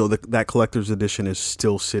 So that collector's edition is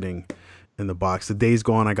still sitting in the box. The Days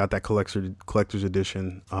Gone, I got that collector's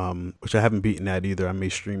edition, which I haven't beaten that either. I may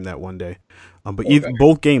stream that one day. But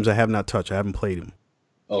both games I have not touched. I haven't played them.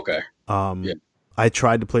 Okay. Yeah. I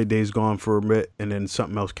tried to play Days Gone for a bit, and then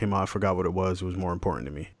something else came out. I forgot what it was. It was more important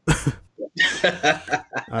to me.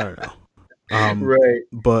 I don't know. Right.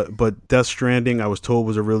 But Death Stranding, I was told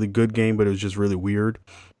was a really good game, but it was just really weird.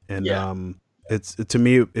 And to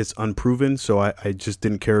me, it's unproven, so I just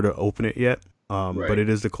didn't care to open it yet. But it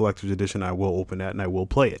is the collector's edition. I will open that and I will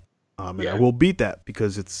play it. And I will beat that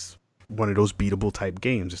because it's one of those beatable type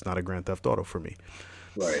games. It's not a Grand Theft Auto for me.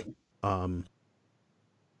 Right.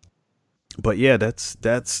 But yeah,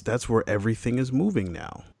 that's where everything is moving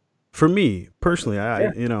now. For me personally, I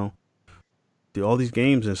all these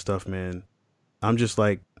games and stuff, man. I'm just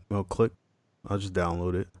like, well, click, I'll just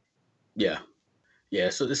download it. Yeah. Yeah.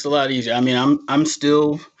 So it's a lot easier. I mean, I'm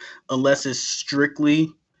still, unless it's strictly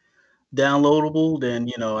downloadable, then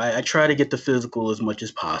I try to get the physical as much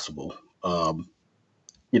as possible. I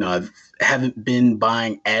haven't been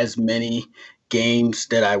buying as many games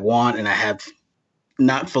that I want, and I have.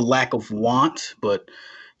 Not for lack of want, but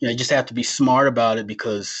you just have to be smart about it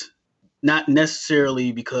not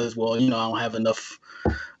necessarily because, I don't have enough.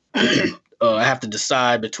 I have to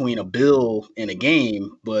decide between a bill and a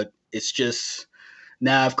game, but it's just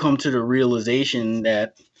now I've come to the realization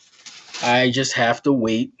that I just have to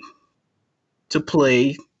wait to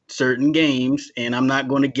play certain games, and I'm not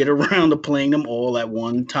going to get around to playing them all at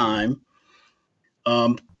one time.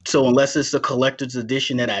 So unless it's a collector's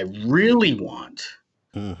edition that I really want.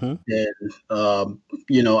 Mm-hmm. Then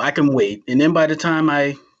I can wait, and then by the time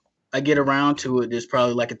I get around to it, there's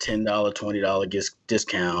probably like a $10, $20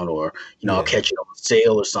 discount, or I'll catch it on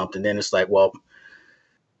sale or something. Then it's like, well,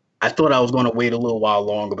 I thought I was going to wait a little while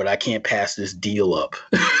longer, but I can't pass this deal up.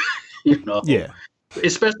 Yeah.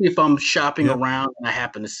 especially if I'm shopping Yep. around and I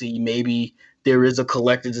happen to see maybe there is a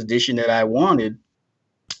collector's edition that I wanted,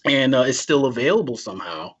 and it's still available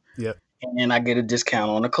somehow, Yep. and I get a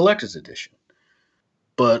discount on the collector's edition.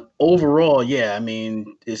 But overall, yeah, I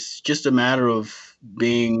mean, it's just a matter of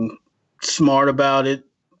being smart about it,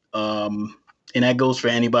 and that goes for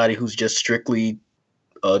anybody who's just strictly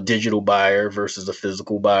a digital buyer versus a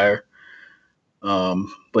physical buyer.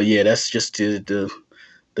 But yeah, that's just the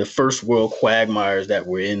first world quagmires that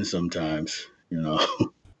we're in sometimes, you know.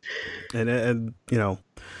 And you know,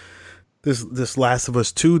 this Last of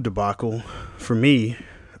Us 2 debacle for me,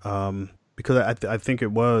 because I think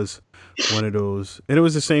it was one of those, and it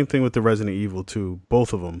was the same thing with the Resident Evil 2,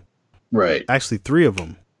 both of them. Right. Actually, three of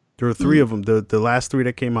them. There were three of them. The last three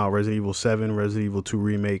that came out: Resident Evil 7, Resident Evil 2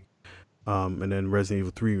 remake, and then Resident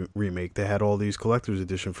Evil 3 remake. They had all these collector's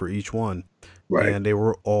edition for each one, Right. and they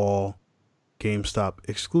were all GameStop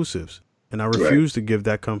exclusives. And I refused to give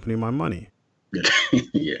that company my money.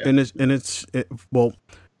 Yeah. And well,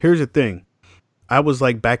 here's the thing. I was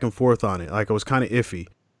like back and forth on it. Like I was kind of iffy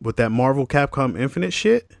with that Marvel Capcom Infinite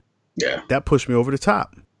shit. Yeah. That pushed me over the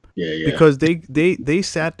top. Yeah. Because they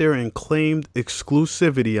sat there and claimed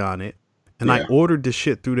exclusivity on it, and I ordered the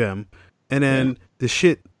shit through them, and then the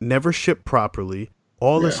shit never shipped properly.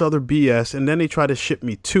 All this other BS, and then they tried to ship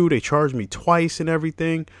me two. They charged me twice and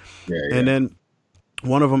everything. And then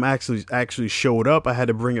one of them actually showed up. I had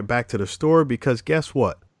to bring it back to the store because guess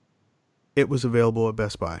what? It was available at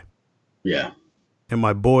Best Buy. Yeah. And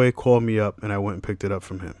my boy called me up, and I went and picked it up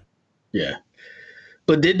from him. Yeah.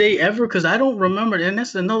 But did they ever? Because I don't remember, and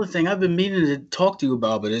that's another thing I've been meaning to talk to you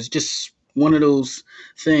about. But it's just one of those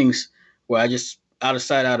things where I just out of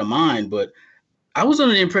sight, out of mind. But I was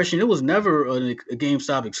under the impression it was never a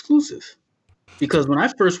GameStop exclusive, because when I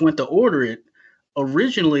first went to order it,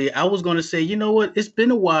 originally I was going to say, you know what, it's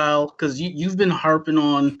been a while because you've been harping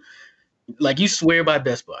on, like, you swear by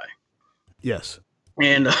Best Buy. Yes.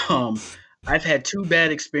 And I've had two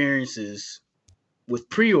bad experiences with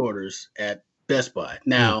pre-orders at Best Buy.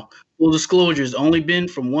 Now, full disclosure, has only been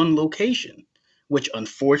from one location, which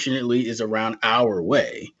unfortunately is around our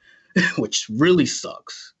way, which really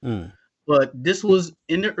sucks. But this was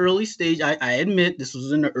in the early stage. I admit this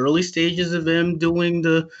was in the early stages of them doing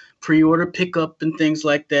the pre-order pickup and things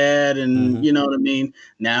like that. And you know what I mean?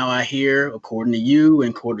 Now I hear, according to you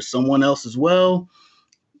and according to someone else as well,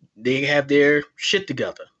 they have their shit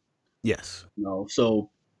together. Yes. You know, so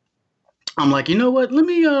I'm like, you know what? Let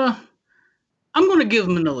me I'm gonna give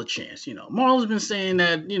him another chance. You know, Marl's been saying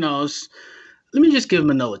that, you know, let me just give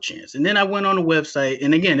him another chance. And then I went on the website,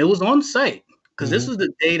 and again, it was on site because this was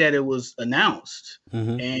the day that it was announced,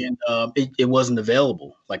 and it wasn't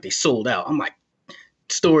available. Like, they sold out. I'm like,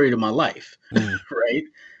 story of my life, right?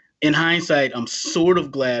 In hindsight, I'm sort of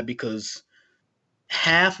glad because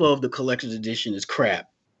half of the collector's edition is crap.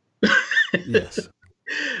 Yes.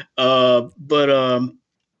 But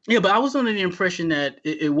I was under the impression that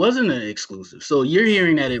it wasn't an exclusive. So you're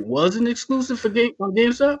hearing that it was an exclusive for on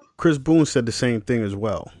GameStop? Chris Boone said the same thing as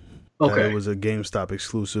well. Okay. It was a GameStop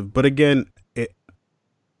exclusive. But again,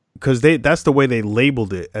 because that's the way they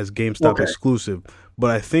labeled it, as GameStop exclusive.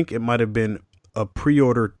 But I think it might have been a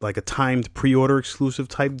pre-order, like a timed pre-order exclusive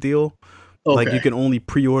type deal. Like, you can only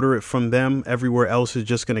pre-order it from them. Everywhere else is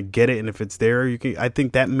just gonna get it, and if it's there, you can. I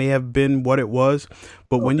think that may have been what it was.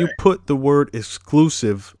 But when you put the word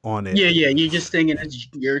exclusive on it, you're just thinking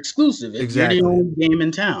you're exclusive. Exactly. You're the only game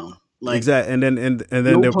in town. Like, exactly. And then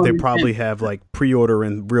they probably have like pre-order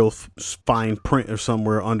in real fine print or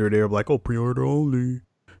somewhere under there, like, oh, pre-order only.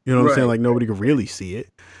 You know what I'm saying? Like, nobody could really see it.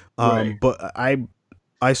 But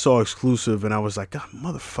I saw exclusive, and I was like, God,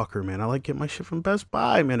 motherfucker, man, I like getting my shit from Best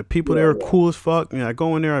Buy, man. The people there are cool as fuck. You know, I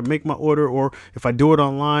go in there, I make my order, or if I do it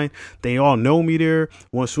online, they all know me there.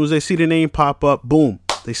 As soon as they see the name pop up, boom,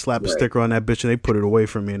 they slap a sticker on that bitch and they put it away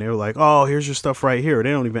from me. And they were like, oh, here's your stuff right here.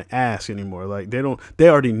 They don't even ask anymore. Like, they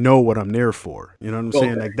already know what I'm there for. You know what I'm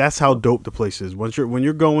saying? Like, that's how dope the place is. When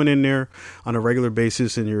you're going in there on a regular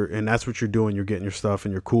basis and that's what you're doing, you're getting your stuff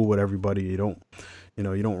and you're cool with everybody. You don't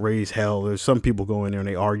raise hell. There's some people go in there and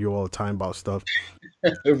they argue all the time about stuff.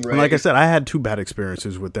 And like I said, I had two bad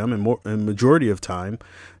experiences with them, and majority of time,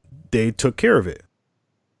 they took care of it.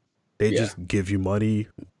 They just give you money.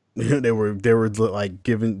 They were like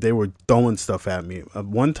they were throwing stuff at me.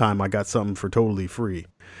 One time I got something for totally free.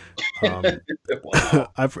 It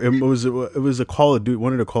was a Call of Duty,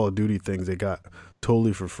 one of the Call of Duty things they got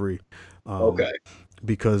totally for free.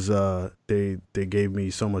 Because they gave me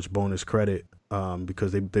so much bonus credit.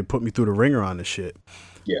 Because they put me through the ringer on this shit.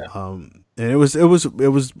 And it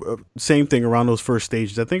was same thing around those first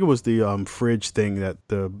stages. I think it was the fridge thing that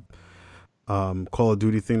the Call of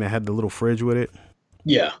Duty thing that had the little fridge with it.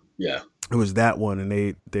 Yeah, yeah. It was that one, and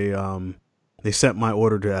they sent my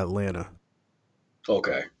order to Atlanta.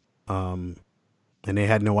 Okay. And they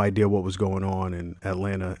had no idea what was going on, and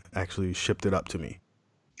Atlanta actually shipped it up to me.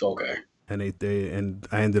 Okay. And and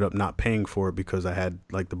I ended up not paying for it because I had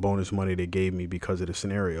like the bonus money they gave me because of the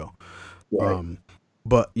scenario. Right.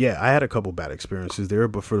 But yeah, I had a couple bad experiences there,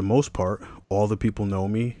 but for the most part, all the people know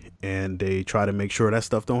me and they try to make sure that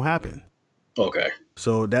stuff don't happen. Okay.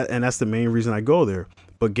 So that's the main reason I go there.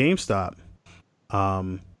 But GameStop,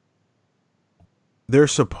 they're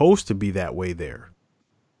supposed to be that way there.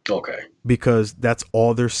 Okay. Because that's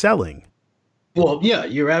all they're selling. Well, yeah,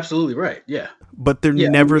 you're absolutely right. Yeah. But they're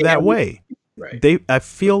never that way. Right. I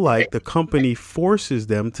feel like the company forces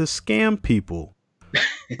them to scam people.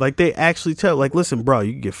 Like they actually tell, like, listen, bro,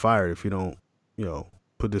 you can get fired if you don't,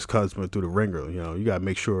 put this customer through the ringer. You got to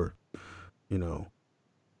make sure,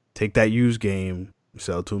 take that used game,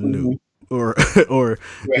 sell it to them new, or or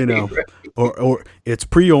it's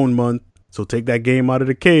pre-owned month, so take that game out of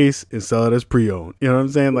the case and sell it as pre-owned. You know what I'm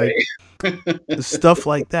saying? Like stuff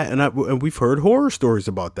like that, and we've heard horror stories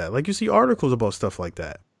about that. Like you see articles about stuff like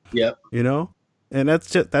that. Yep. And that's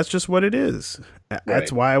just what it is. Right.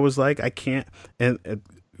 That's why I was like, I can't. And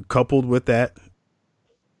coupled with that,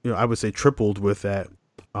 I would say tripled with that,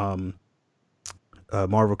 Marvel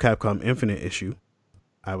Capcom Infinite issue.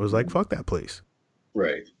 I was like, fuck that place.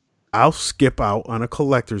 Right. I'll skip out on a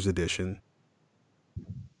collector's edition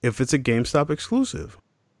if it's a GameStop exclusive.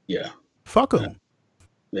 Yeah. Fuck them.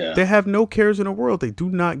 Yeah. They have no cares in the world. They do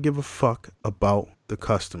not give a fuck about the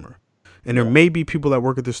customer. And there may be people that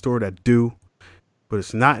work at the store that do, but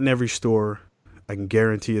it's not in every store. I can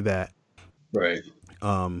guarantee you that. Right.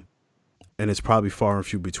 And it's probably far and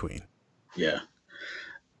few between. Yeah.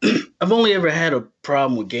 I've only ever had a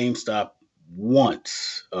problem with GameStop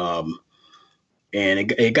once. And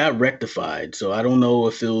it got rectified. So I don't know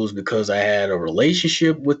if it was because I had a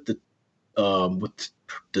relationship with the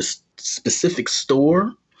specific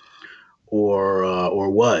store or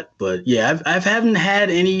what. But yeah, I haven't had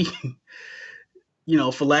any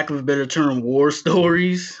for lack of a better term, war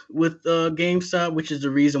stories with GameStop, which is the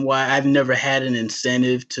reason why I've never had an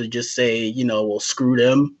incentive to just say, well, screw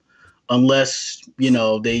them, unless,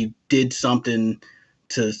 they did something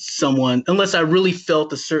to someone, unless I really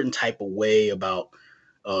felt a certain type of way about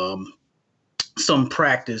some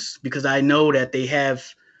practice, because I know that they have,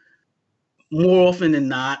 more often than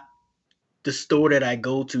not, the store that I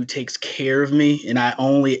go to takes care of me, and I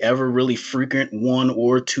only ever really frequent one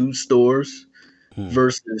or two stores.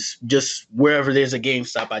 Versus just wherever there's a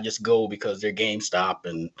GameStop, I just go because they're GameStop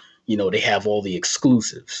and, they have all the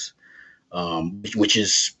exclusives, which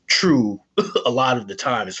is true a lot of the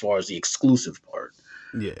time as far as the exclusive part.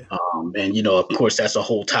 Yeah. And, of course, that's a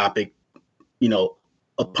whole topic,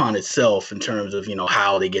 upon itself in terms of,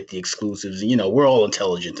 how they get the exclusives. We're all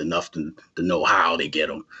intelligent enough to know how they get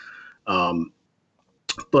them.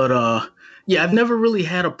 Yeah, I've never really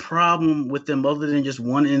had a problem with them other than just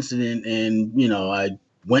one incident. And, I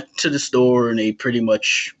went to the store and they pretty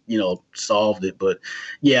much, solved it. But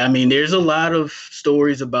yeah, I mean, there's a lot of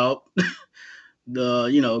stories about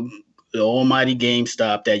the almighty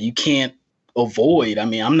GameStop that you can't avoid. I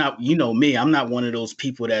mean, I'm not, me, I'm not one of those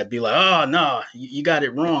people that be like, oh, no, you got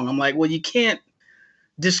it wrong. I'm like, well, you can't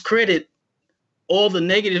discredit all the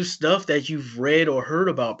negative stuff that you've read or heard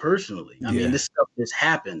about personally. I mean, this stuff just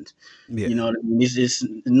happened. Yeah. You know what I mean? It's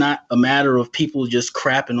not a matter of people just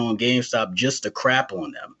crapping on GameStop just to crap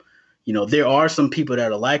on them. There are some people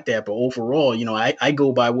that are like that, but overall, I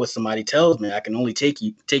go by what somebody tells me. I can only take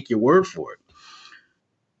your word for it.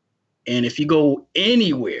 And if you go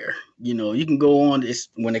anywhere, you can go on this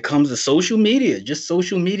when it comes to social media, just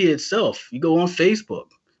social media itself. You go on Facebook,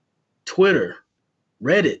 Twitter,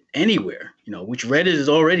 Reddit, anywhere, which Reddit is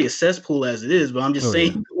already a cesspool as it is, but I'm just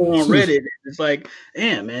saying, go on Reddit. It's like,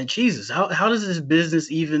 damn, man, Jesus, how does this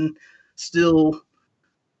business even still,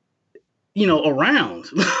 around?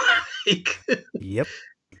 Yep.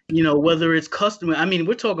 Whether it's customer, I mean,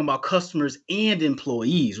 we're talking about customers and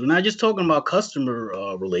employees. We're not just talking about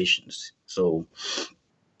customer relations. So,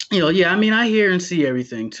 yeah, I mean, I hear and see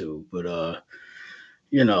everything too, but,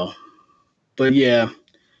 but yeah.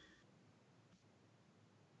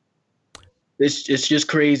 It's just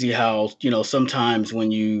crazy how, sometimes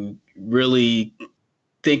when you really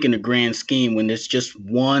think in the grand scheme, when there's just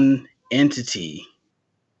one entity,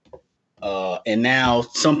 and now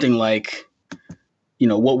something like,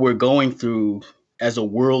 what we're going through as a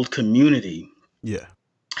world community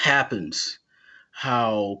happens,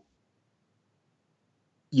 how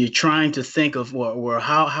you're trying to think of or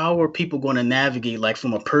how are people going to navigate, like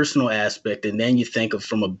from a personal aspect, and then you think of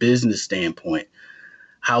from a business standpoint,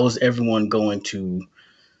 how is everyone going to,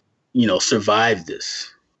 survive this,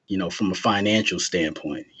 from a financial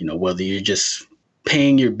standpoint, whether you're just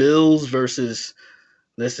paying your bills versus,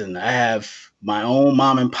 listen, I have my own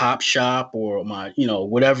mom and pop shop or my,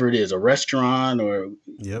 whatever it is, a restaurant or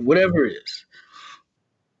Yep. whatever it is,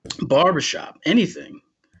 barbershop, anything.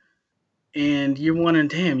 And you're wondering,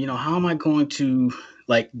 damn, how am I going to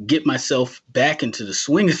like get myself back into the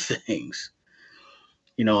swing of things?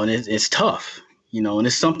 And it's tough, and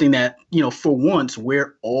it's something that, for once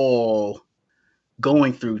we're all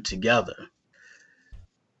going through together.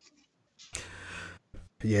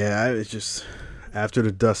 Yeah, it's just after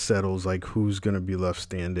the dust settles, like who's gonna be left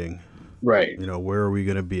standing? Right. Where are we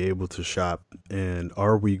gonna be able to shop, and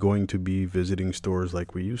are we going to be visiting stores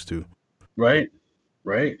like we used to? Right.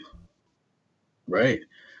 Right. Right.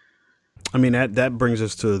 I mean, that brings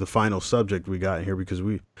us to the final subject we got here, because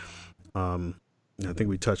I think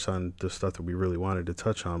we touched on the stuff that we really wanted to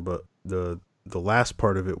touch on, but the last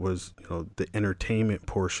part of it was, the entertainment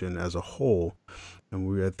portion as a whole.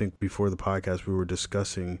 And I think before the podcast, we were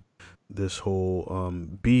discussing this whole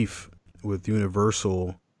beef with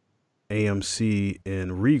Universal, AMC,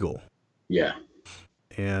 and Regal. Yeah.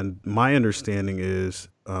 And my understanding is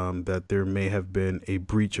that there may have been a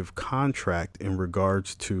breach of contract in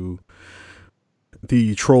regards to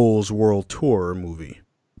the Trolls World Tour movie.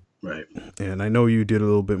 Right. And I know you did a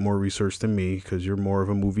little bit more research than me, because you're more of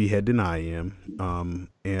a movie head than I am.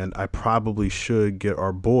 And I probably should get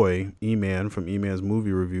our boy E-Man from E-Man's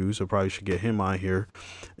Movie Reviews. I probably should get him on here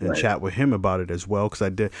and chat with him about it as well.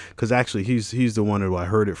 Because actually he's the one who I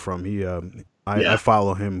heard it from. I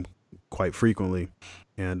follow him quite frequently.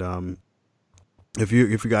 And if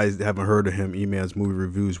you guys haven't heard of him, E-Man's Movie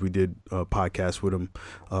Reviews, we did a podcast with him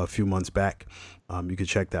a few months back. You can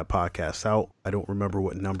check that podcast out. I don't remember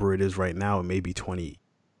what number it is right now. It may be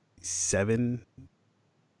 26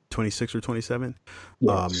 or 27.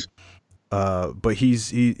 Yes. But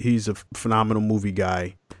he's a phenomenal movie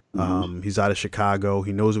guy. He's out of Chicago.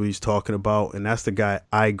 He knows what he's talking about, and that's the guy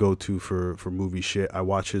I go to for movie shit. I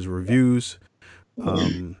watch his reviews.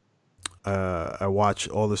 I watch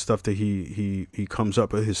all the stuff that he comes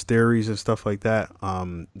up with, his theories and stuff like that.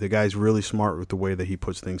 The guy's really smart with the way that he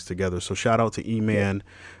puts things together. So shout out to E-Man.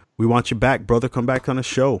 We want you back, brother. Come back on the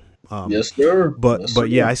show. Yes, sir. But Yes, but sir.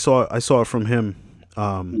 yeah, I saw it from him.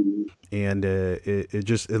 And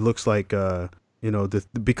it looks like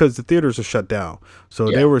because the theaters are shut down,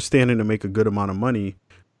 so they were standing to make a good amount of money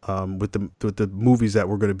with the movies that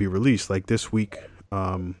were going to be released. Like this week,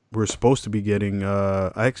 we're supposed to be getting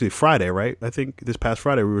actually Friday, right? I think this past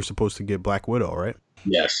Friday we were supposed to get Black Widow, right?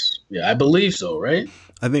 Yes. Yeah, I believe so, right?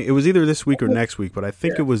 I think it was either this week or next week, but I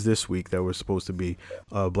think it was this week that was supposed to be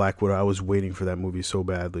Black Widow. I was waiting for that movie so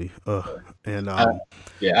badly. And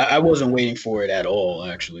I wasn't waiting for it at all,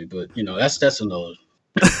 actually, but that's another.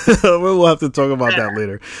 We'll have to talk about that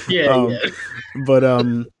later. Yeah. But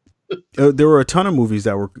there were a ton of movies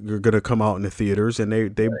that were going to come out in the theaters, and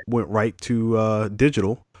they went right to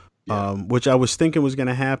digital, which I was thinking was going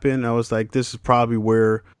to happen. I was like, this is probably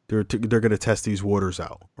where they're going to test these waters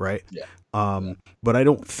out, right? Yeah. But I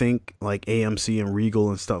don't think like AMC and Regal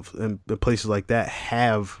and stuff and the places like that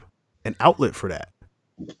have an outlet for that.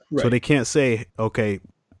 Right. So they can't say, okay,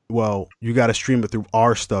 well, you got to stream it through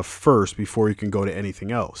our stuff first before you can go to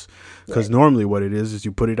anything else. Because normally what it is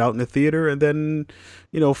you put it out in the theater, and then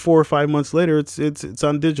 4 or 5 months later it's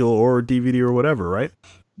on digital or DVD or whatever, right?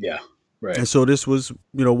 Yeah. Right. And so this was,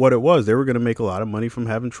 what it was. They were going to make a lot of money from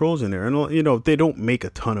having Trolls in there. And, they don't make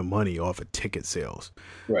a ton of money off of ticket sales.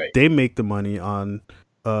 Right. They make the money on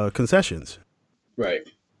concessions. Right.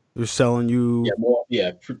 They're selling you.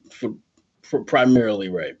 Yeah. For primarily,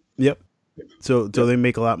 right. Yep. So they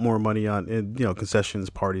make a lot more money on,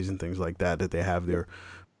 concessions, parties, and things like that they have there.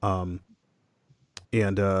 And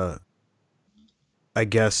I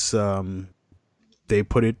guess they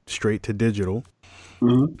put it straight to digital.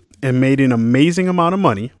 Mm-hmm. And made an amazing amount of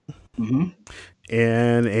money. Mm-hmm.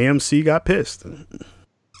 And AMC got pissed.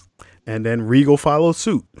 And then Regal followed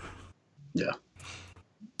suit. Yeah.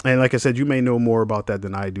 And like I said, you may know more about that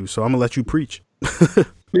than I do, so I'm going to let you preach.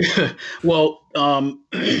 Well,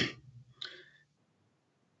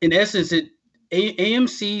 in essence,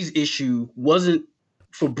 AMC's issue wasn't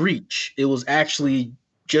for breach. It was actually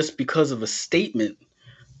just because of a statement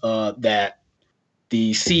that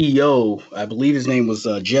the CEO, I believe his name was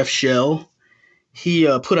Jeff Shell, he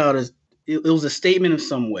put out it was a statement of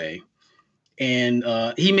some way. And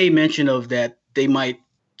he made mention of that they might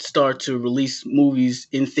start to release movies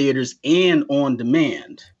in theaters and on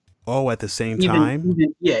demand. Oh, at the same time?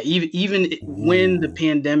 Even when the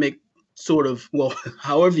pandemic sort of, well,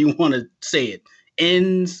 however you want to say it,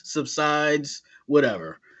 ends, subsides,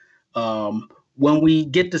 whatever. When we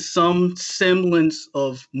get to some semblance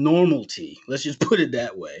of normalcy, let's just put it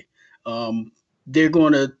that way,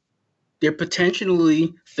 they're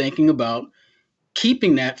potentially thinking about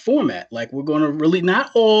keeping that format. Like, we're going to really,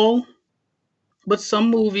 not all, but some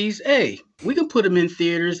movies, hey, we can put them in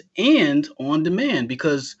theaters and on demand,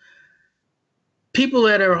 because people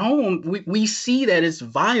that are home, we see that it's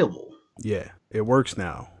viable. Yeah, it works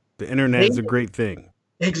now. The internet is a great thing.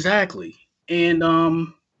 Exactly. And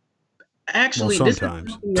actually, well, this is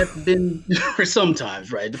sometimes. something that's been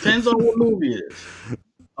sometimes, right? Depends on what movie it is.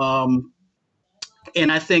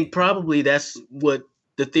 And I think probably that's what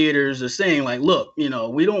the theaters are saying. Like, look, we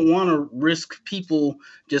don't want to risk people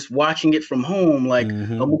just watching it from home. Like,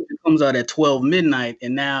 a movie comes out at 12 midnight,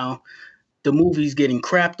 and now the movie's getting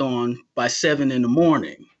crapped on by 7 in the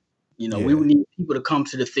morning. We would need people to come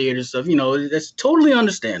to the theater stuff. That's totally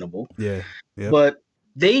understandable. Yeah. Yep. But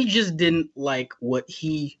they just didn't like what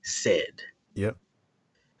he said. Yep.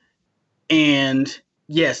 And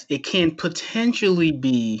yes, it can potentially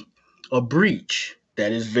be a breach.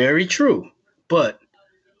 That is very true. But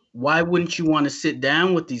why wouldn't you want to sit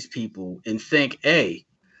down with these people and think, hey,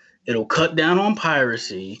 it'll cut down on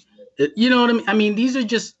piracy? You know what I mean? I mean, these are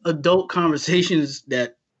just adult conversations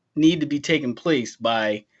that need to be taking place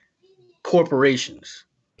by corporations.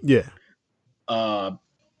 Yeah.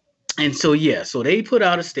 And so they put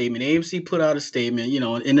out a statement. AMC put out a statement,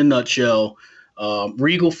 in a nutshell.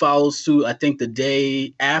 Regal follows suit, I think the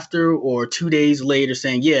day after or 2 days later,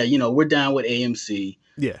 saying, we're down with AMC.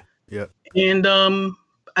 Yeah. Yep. And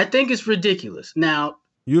I think it's ridiculous. Now,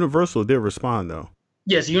 Universal did respond, though.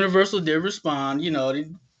 Yes, Universal did respond,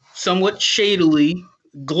 somewhat shadily,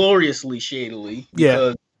 gloriously shadily.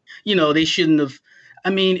 Yeah. Because, they shouldn't have. I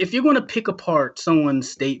mean, if you're going to pick apart someone's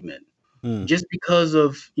statement just because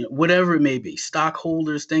of whatever it may be,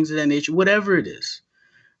 stockholders, things of that nature, whatever it is,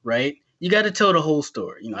 right? You got to tell the whole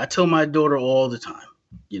story. I tell my daughter all the time,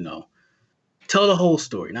 tell the whole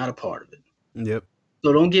story, not a part of it. Yep.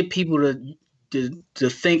 So don't get people to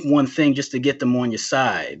think one thing just to get them on your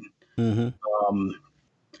side. Mm-hmm.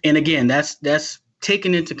 And again, that's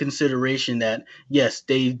taken into consideration that, yes,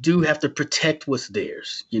 they do have to protect what's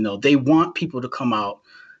theirs. They want people to come out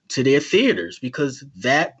to their theaters because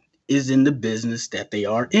that is in the business that they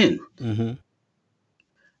are in. Mm-hmm.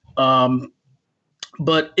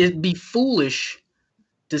 But it'd be foolish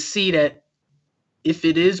to see that if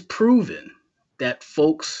it is proven that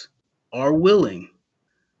folks are willing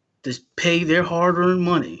to pay their hard-earned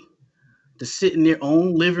money to sit in their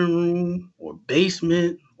own living room or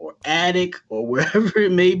basement or attic or wherever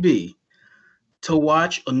it may be to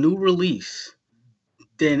watch a new release,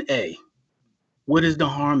 then what is the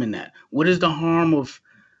harm in that? What is the harm of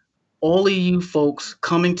all of you folks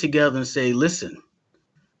coming together and say, listen,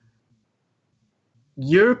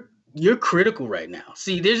 you're critical right now.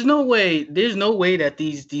 See, there's no way that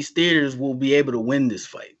these theaters will be able to win this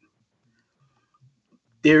fight.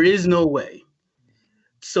 There is no way.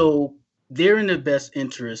 So they're in the best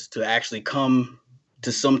interest to actually come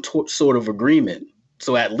to some sort of agreement.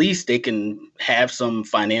 So at least they can have some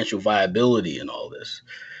financial viability in all this.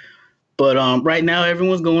 But right now,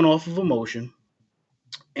 everyone's going off of emotion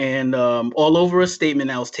and all over a statement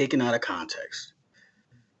that was taken out of context.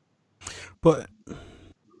 But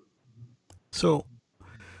so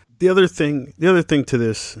the other thing to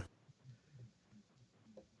this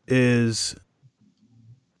is,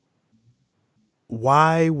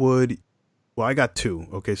 why would, well, I got two.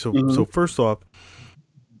 Okay, so first off,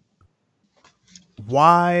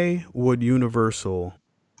 why would Universal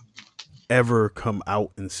ever come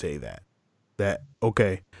out and say that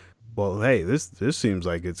okay, well, hey, this seems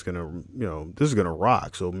like it's gonna, this is gonna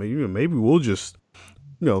rock, so maybe we'll just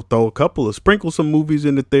sprinkle some movies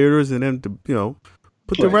in the theaters and then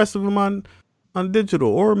put the rest of them on digital,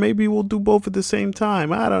 or maybe we'll do both at the same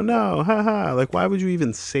time. I don't know. Like, why would you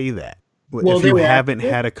even say that if you haven't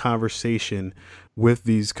had a conversation with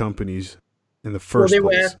these companies in the first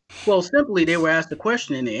place? Simply they were asked the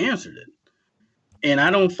question and they answered it. And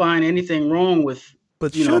I don't find anything wrong with.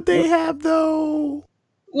 But should they have, though?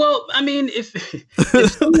 Well, I mean, if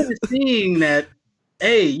someone is seeing that,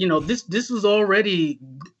 hey, this was already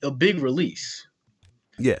a big release.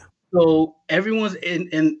 Yeah. So everyone's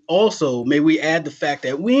and also may we add the fact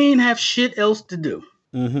that we ain't have shit else to do.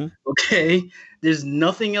 Mm-hmm. Okay, there's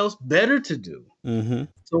nothing else better to do. Mm-hmm.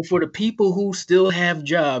 So for the people who still have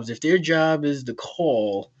jobs, if their job is to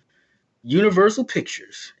call Universal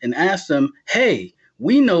Pictures and ask them, hey,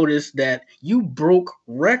 we noticed that you broke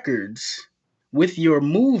records with your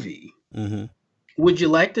movie. Mm-hmm. Would you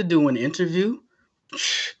like to do an interview?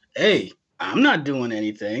 Hey, I'm not doing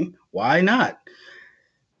anything. Why not?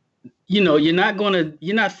 You're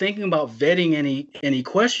not thinking about vetting any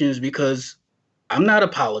questions because I'm not a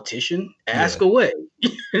politician. Yeah. Ask away.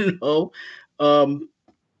 you know. Um,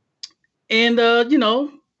 and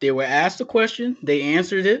they were asked a question, they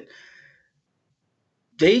answered it.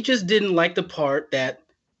 They just didn't like the part that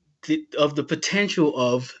of the potential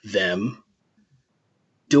of them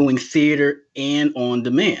doing theater and on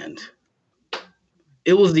demand.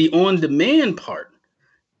 It was the on demand part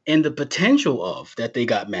and the potential of that they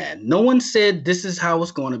got mad. No one said this is how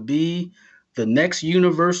it's going to be. The next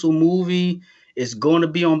Universal movie is going to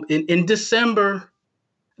be on in December.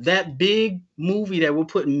 That big movie that we're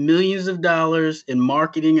putting millions of dollars in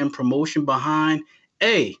marketing and promotion behind.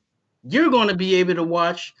 Hey, you're going to be able to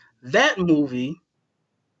watch that movie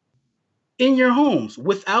in your homes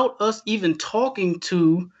without us even talking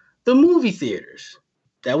to the movie theaters.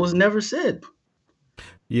 That was never said.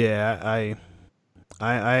 Yeah,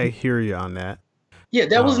 I hear you on that. Yeah,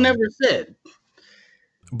 that was Um, never said.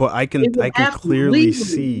 but It would I can have to clearly legally.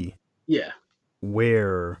 see Yeah,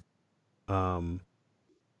 where um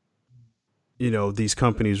these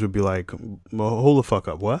companies would be like, well, hold the fuck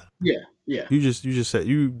up, what? yeah, yeah. You just said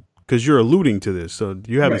you because you're alluding to this, so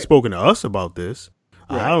you haven't Right, spoken to us about this.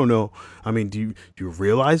 I right, don't know. I mean, do you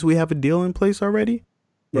realize we have a deal in place already?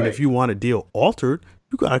 And if right, you want a deal altered,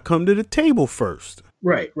 you gotta come to the table first.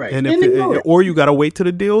 right, right. And And if they know that. or you gotta wait till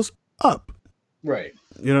the deal's up. Right.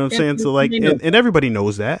 You know what I'm saying? And So like, they know and that. everybody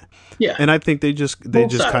knows that. Yeah, And I think they both just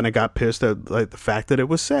sides. kind of got pissed at like the fact that it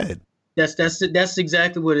was said That's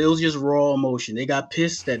exactly what it was. Just raw emotion. They got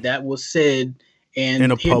pissed that that was said, in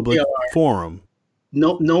and a here they public are. forum.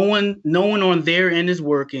 No one on their end is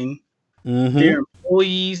working. Mm-hmm. Their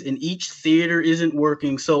employees in each theater isn't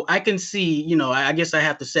working. So I can see, I guess I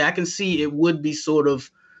have to say, I can see it would be sort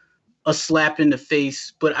of a slap in the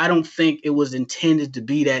face, but I don't think it was intended to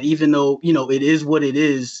be that, even though, it is what it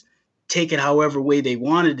is. Take it however way they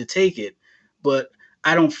wanted to take it. But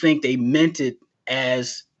I don't think they meant it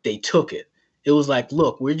as they took it. It was like,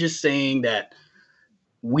 look, we're just saying that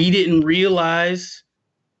we didn't realize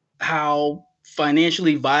how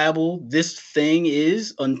financially viable this thing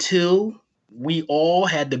is until we all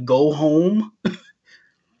had to go home.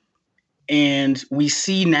 And we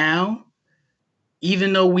see now,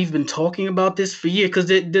 even though we've been talking about this for years, because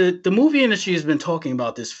the movie industry has been talking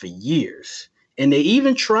about this for years, and they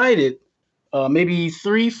even tried it maybe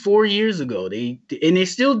 3-4 years ago. They're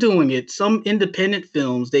still doing it. Some independent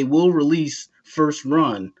films they will release first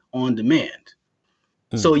run on demand,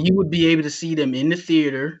 so you would be able to see them in the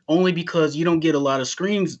theater only because you don't get a lot of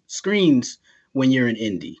screens when you're an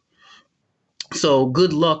indie. So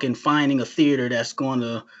good luck in finding a theater that's going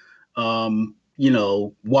to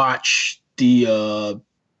watch the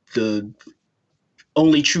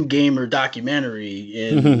Only True Gamer documentary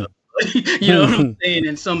in you know what I'm saying,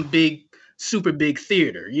 in some big super big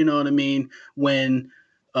theater. You know what I mean? When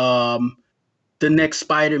um, the next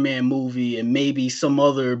Spider-Man movie and maybe some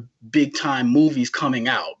other big time movies coming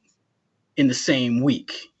out in the same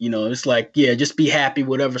week. It's like, yeah, just be happy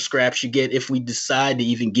whatever scraps you get if we decide to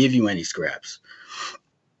even give you any scraps.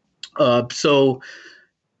 So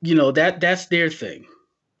that's their thing.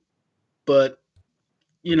 But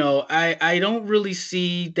I don't really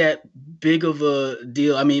see that big of a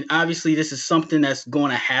deal. I mean, obviously, this is something that's going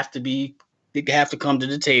to have to be, they have to come to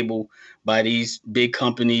the table by these big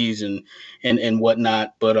companies and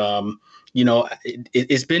whatnot. But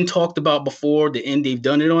it's been talked about before. They've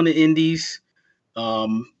done it on the indies.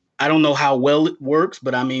 I don't know how well it works,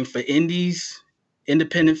 but I mean, for indies,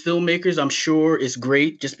 independent filmmakers, I'm sure it's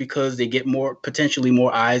great just because they get potentially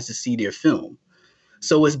more eyes to see their film.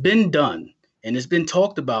 So it's been done and it's been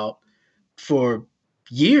talked about for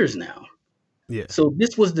years now. Yeah. So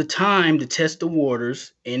this was the time to test the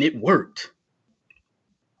waters, and it worked.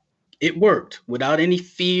 It worked without any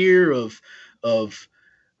fear of well,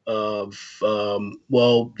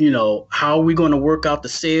 how are we going to work out the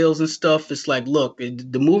sales and stuff? It's like, look,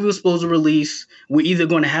 the movie was supposed to release. We're either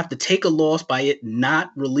going to have to take a loss by it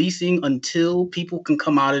not releasing until people can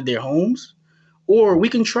come out of their homes, or we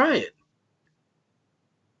can try it.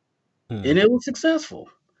 And it was successful.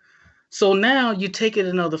 So now you take it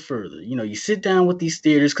another further. You sit down with these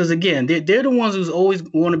theaters because again, they're the ones who's always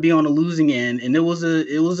want to be on the losing end, and it was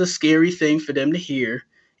a scary thing for them to hear,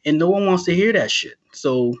 and no one wants to hear that shit.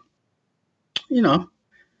 So you know,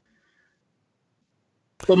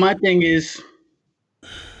 but my thing is,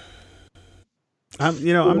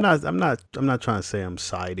 I'm not trying to say I'm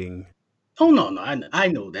siding. Oh no, I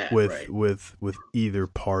know that. With right. with either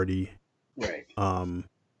party. Right.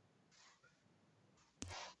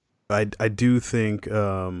 I do think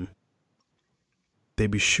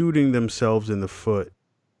they'd be shooting themselves in the foot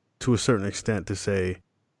to a certain extent to say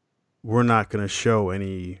we're not going to show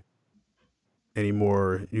any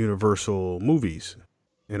more Universal movies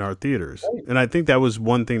in our theaters. Right. And I think that was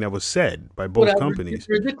one thing that was said by both companies.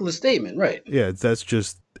 Ridiculous statement, right? Yeah, that's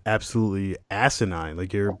just absolutely asinine.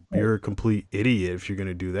 Like you're a complete idiot if you're going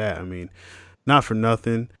to do that. I mean, not for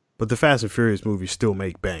nothing, but the Fast and Furious movies still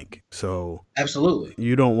make bank. So absolutely,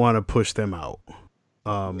 you don't want to push them out.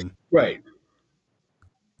 Right.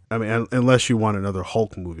 I mean, unless you want another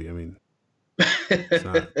Hulk movie. I mean, it's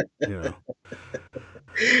not,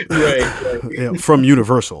 right. From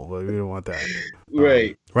Universal, but we don't want that.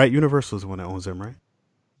 Right. Right. Universal is the one that owns them, right?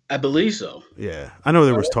 I believe so. Yeah, I know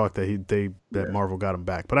there was talk that Marvel got him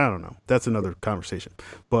back, but I don't know. That's another conversation.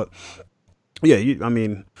 But yeah, I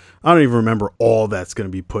mean, I don't even remember all that's going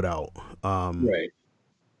to be put out. Right.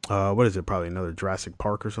 What is it? Probably another Jurassic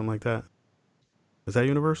Park or something like that. Is that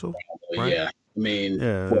Universal? Right? Yeah. I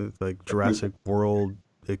mean, like Jurassic World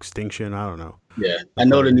Extinction. I don't know. Yeah, I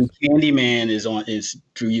know the new Candyman is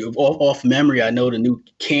through off memory. I know the new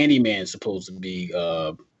Candyman is supposed to be,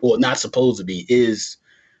 well, not supposed to be, is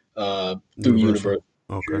through Universal.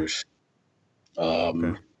 Okay.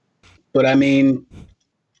 Okay. But I mean,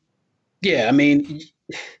 yeah,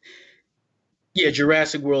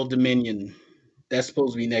 Jurassic World Dominion, that's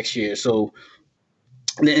supposed to be next year. So,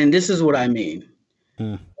 and this is what I mean.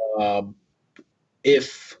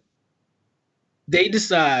 If they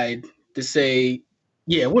decide to say,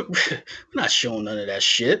 yeah, we're not showing none of that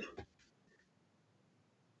shit,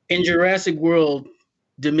 and Jurassic World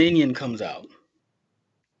Dominion comes out,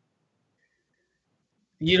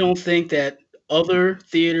 you don't think that other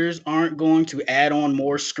theaters aren't going to add on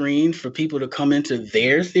more screens for people to come into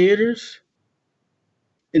their theaters?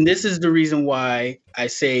 And this is the reason why I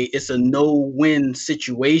say it's a no-win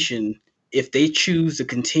situation if they choose to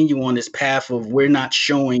continue on this path of we're not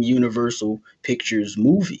showing Universal Pictures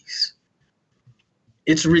movies.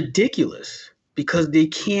 It's ridiculous because they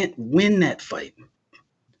can't win that fight.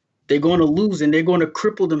 They're going to lose, and they're going to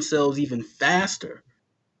cripple themselves even faster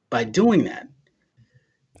by doing that.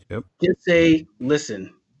 Yep. Just say,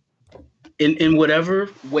 listen, in whatever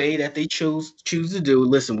way that they choose to do,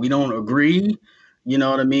 listen, we don't agree. You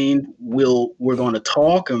know what I mean? We're going to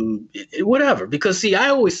talk and whatever. Because see, I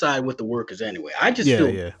always side with the workers anyway. I just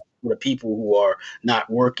feel for the people who are not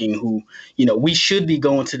working, who, we should be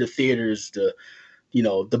going to the theaters to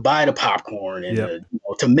buy the popcorn and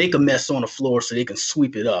to make a mess on the floor so they can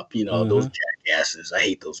sweep it up. Those jackasses. I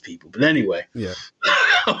hate those people. But anyway,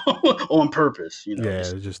 on purpose.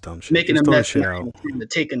 It's just dumb shit. Making just a mess shit out. To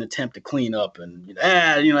take an attempt to clean up, and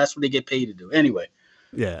that's what they get paid to do. Anyway.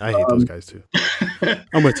 Yeah, I hate those guys too.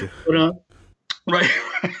 I'm with you. But, right.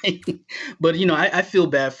 But I feel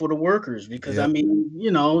bad for the workers because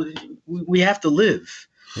we have to live.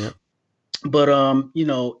 Yeah. But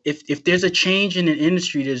if there's a change in the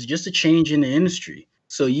industry, there's just a change in the industry.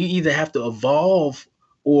 So you either have to evolve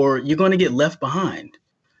or you're going to get left behind.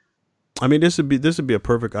 I mean, this would be a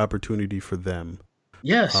perfect opportunity for them.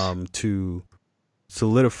 Yes. To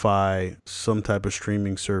solidify some type of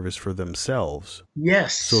streaming service for themselves.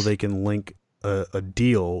 Yes. So they can link a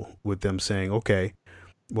deal with them saying, okay,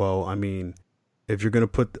 well, I mean, if you're going to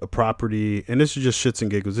put a property, and this is just shits and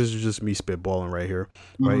giggles, this is just me spitballing right here,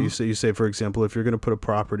 right? You say, for example, if you're going to put a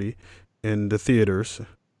property in the theaters,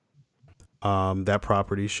 that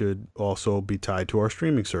property should also be tied to our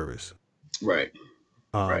streaming service. Right.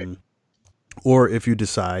 Right. Or if you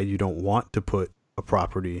decide you don't want to put a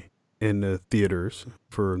property in the theaters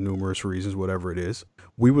for numerous reasons, whatever it is,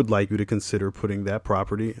 we would like you to consider putting that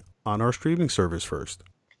property on our streaming service first.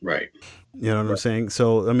 Right. You know what I'm saying?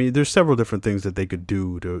 So, I mean, there's several different things that they could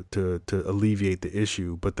do to alleviate the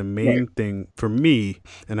issue. But the main thing for me,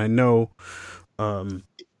 and I know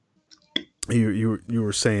you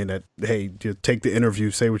were saying that, hey, you take the interview,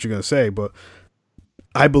 say what you're going to say, but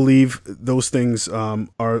I believe those things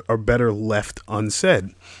are better left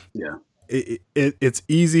unsaid. Yeah. It's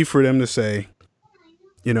easy for them to say,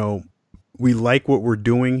 we like what we're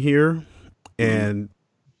doing here, and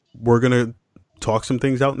we're going to talk some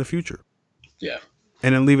things out in the future. Yeah.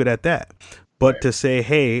 And then leave it at that. But to say,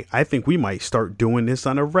 hey, I think we might start doing this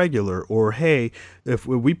on a regular, or hey, if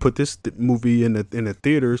we put this movie in the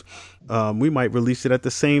theaters, we might release it at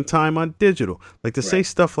the same time on digital. Like to say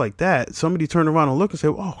stuff like that, somebody turn around and look and say,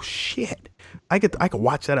 oh shit, I could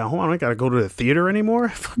watch that at home. I don't got to go to the theater anymore.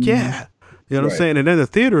 Fuck yeah. You know what I'm saying? And then the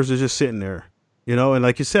theaters are just sitting there. You know, and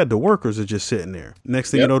like you said, the workers are just sitting there. Next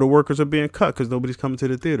thing you Yep. know, the workers are being cut because nobody's coming to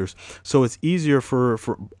the theaters. So it's easier for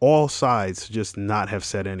all sides to just not have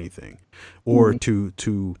said anything, or Mhm.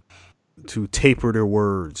 to taper their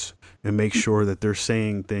words and make sure that they're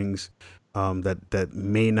saying things that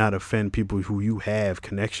may not offend people who you have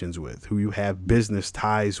connections with, who you have business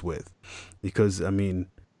ties with, because I mean,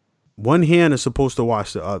 one hand is supposed to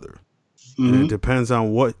wash the other. And it Mhm. depends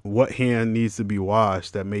on what hand needs to be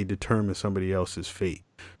washed that may determine somebody else's fate.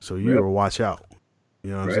 So you Yep. gotta watch out.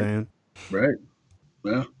 You know what I'm Right. saying? Right.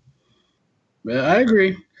 Yeah. Yeah. I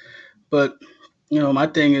agree. But my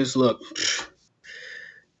thing is, look,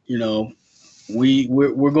 you know,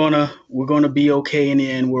 we're gonna be okay in the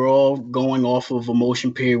end. We're all going off of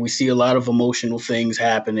emotion period. We see a lot of emotional things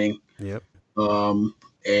happening. Yep. Um,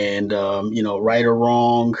 and right or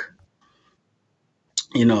wrong,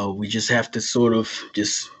 we just have to sort of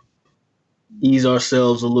just ease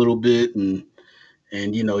ourselves a little bit and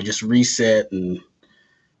just reset and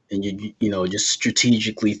just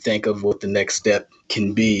strategically think of what the next step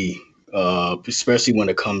can be, especially when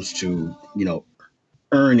it comes to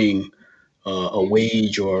earning a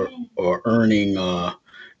wage or earning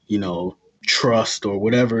you know trust or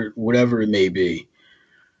whatever it may be.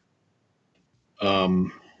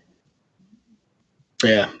 Um,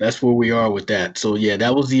 yeah, that's where we are with that. So yeah,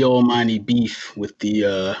 that was the almighty beef with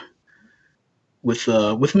the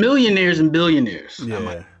with millionaires and billionaires. I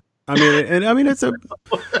might. Yeah. I mean, and I mean it's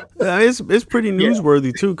pretty Yeah.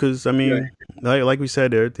 newsworthy too, because I Right. mean, like we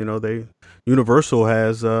said there, you know, they Universal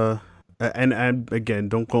has and again,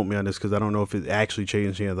 don't quote me on this because I don't know if it actually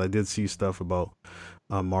changed hands. I did see stuff about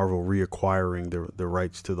Marvel reacquiring the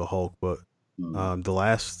rights to the Hulk, but Mm. the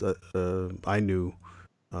last I knew,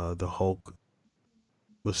 the Hulk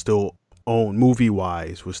was still owned, movie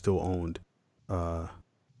wise, was still owned uh,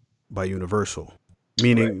 by Universal.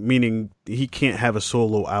 Right. Meaning he can't have a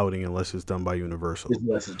solo outing unless it's done by Universal. This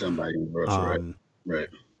less is done by Universal. Right. Um, Right.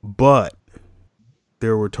 but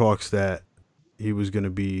there were talks that he was going to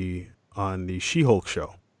be on the She-Hulk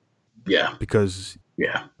show Yeah. because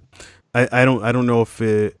Yeah. I don't know if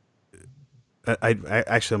it. I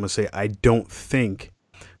actually I'm gonna say I don't think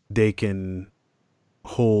they can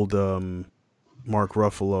hold Mark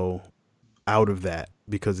Ruffalo out of that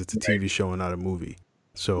because it's a Right. TV show and not a movie.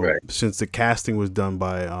 So Right. since the casting was done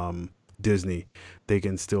by Disney, they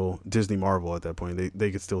can still Disney Marvel at that point.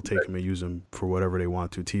 They could still take Right. him and use him for whatever they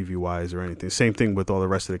want to TV wise or anything. Same thing with all the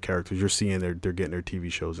rest of the characters. You're seeing they're getting their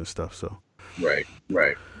TV shows and stuff. So, Right.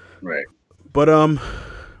 Right. Right. but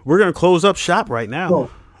we're gonna close up shop right now.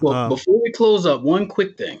 Well, before we close up, one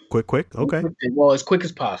quick thing. Quick. Okay. Well, as quick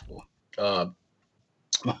as possible. Uh,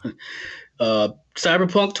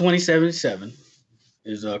 Cyberpunk 2077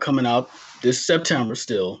 is coming out this September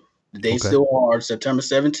still. The date's Okay. still hard, September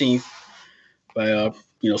 17th by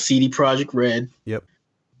CD Projekt Red. Yep.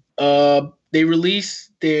 They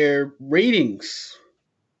released their ratings.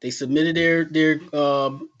 They submitted their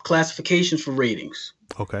classifications for ratings.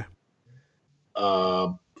 Okay.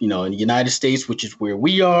 In the United States, which is where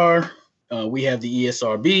we are, we have the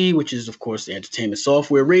ESRB, which is of course the Entertainment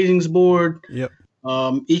Software Ratings Board. Yep.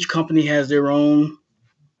 Each company has their own.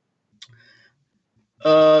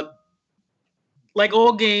 Like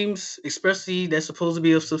all games, especially that's supposed to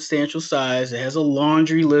be of substantial size, it has a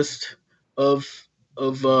laundry list of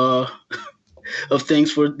of uh, of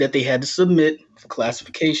things for that they had to submit for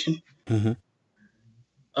classification. Mm-hmm.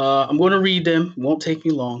 I'm going to read them. It won't take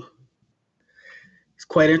me long. It's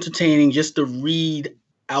quite entertaining just to read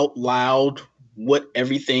out loud what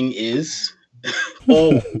everything is.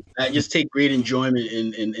 Always, I just take great enjoyment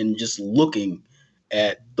in just looking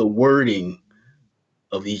at the wording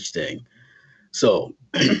of each thing. So,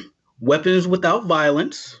 weapons without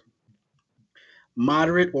violence,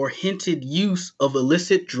 moderate or hinted use of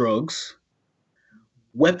illicit drugs,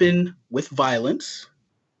 weapon with violence,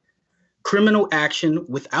 criminal action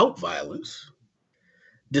without violence,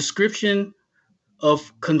 description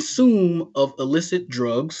of consume of illicit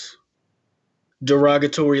drugs,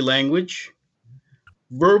 derogatory language,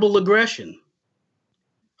 verbal aggression,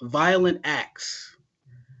 violent acts,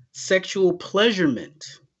 sexual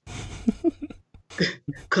pleasurement,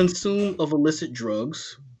 consume of illicit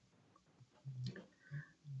drugs,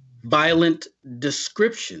 violent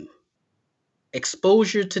description,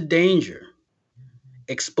 exposure to danger,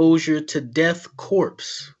 exposure to death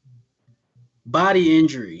corpse, body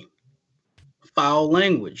injury, foul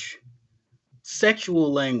language,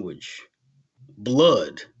 sexual language,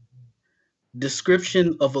 blood,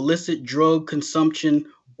 description of illicit drug consumption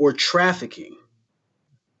or trafficking,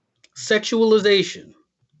 sexualization,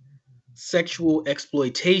 sexual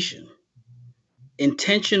exploitation,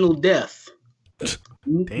 intentional death,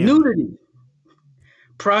 Damn. Nudity,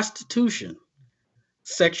 prostitution,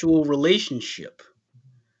 sexual relationship,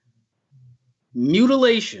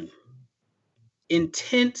 mutilation,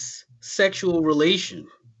 intense sexual relation,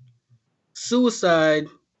 suicide,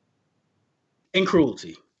 and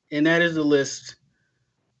cruelty. And that is the list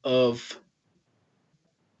of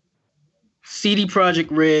CD Projekt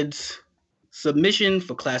Red's submission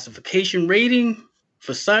for classification rating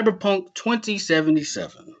for Cyberpunk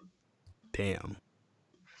 2077. Damn.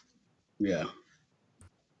 Yeah.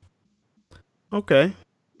 Okay.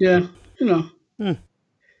 Yeah. You know.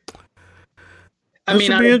 That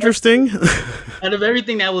should be interesting. Out of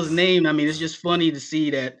everything that was named, I mean, it's just funny to see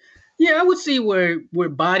that. Yeah, I would see where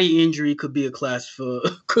body injury could be a class for,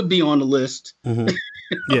 could be on the list. Mm-hmm.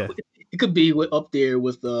 Yeah. It could be up there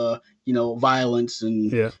with violence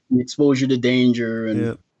and yeah. exposure to danger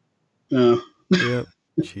and yeah.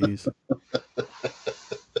 Jeez.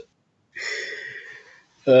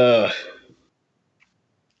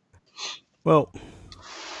 Well,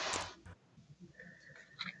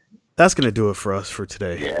 that's gonna do it for us for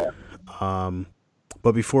today. Yeah.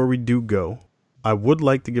 But before we do go, I would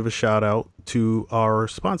like to give a shout out to our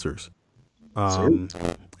sponsors. And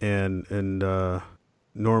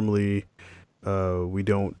normally we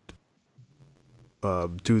don't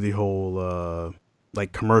do the whole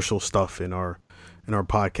like commercial stuff in our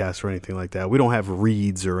podcast or anything like that. We don't have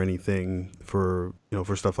reads or anything for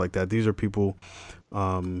stuff like that. These are people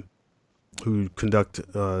who conduct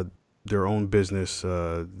their own business.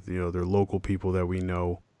 They're local people that we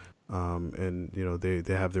know. And they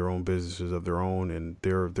have their own businesses of their own, and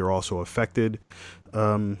they're also affected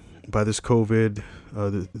by this COVID,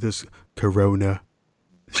 this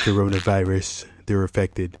coronavirus. They're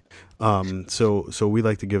affected. So we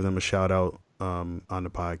like to give them a shout out on the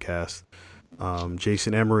podcast.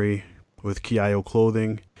 Jason Emery with Kio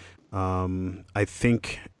Clothing. I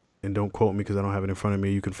think, and don't quote me because I don't have it in front of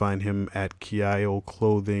me, you can find him at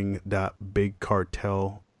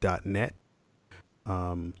kioclothing.bigcartel.net.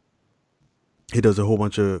 He does a whole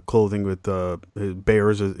bunch of clothing with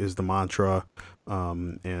bears is the mantra.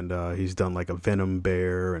 And he's done like a Venom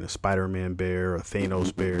bear and a Spider-Man bear, a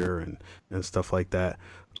Thanos bear, and stuff like that.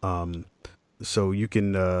 So you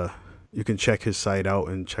can check his site out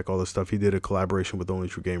and check all the stuff. He did a collaboration with Only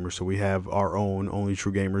True Gamers, so we have our own Only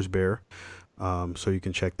True Gamers bear. So you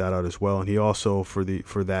can check that out as well. And he also, for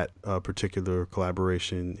that particular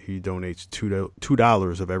collaboration, he donates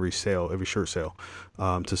 $2 of every shirt sale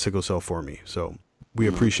to Sickle Cell For Me. So we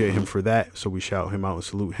appreciate him for that. So we shout him out and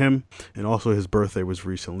salute him. And also his birthday was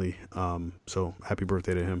recently. So happy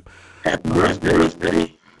birthday to him. Happy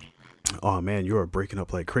birthday. Oh man, you are breaking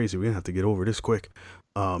up like crazy. We're gonna have to get over this quick.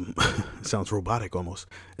 It sounds robotic almost.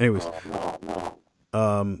 Anyways,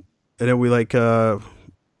 and then we like to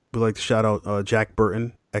shout out Jack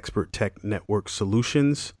Burton, Expert Tech Network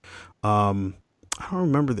Solutions. I don't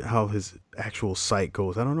remember how his actual site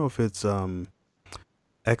goes. I don't know if it's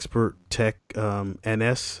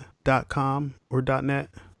experttechns.com or .net,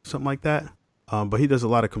 something like that. But he does a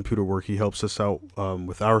lot of computer work. He helps us out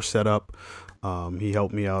with our setup. He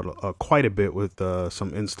helped me out quite a bit with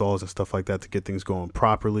some installs and stuff like that to get things going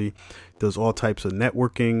properly. Does all types of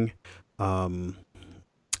networking,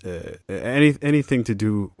 anything to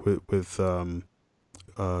do with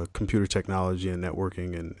computer technology and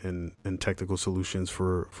networking and technical solutions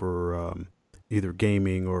for either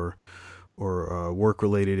gaming or work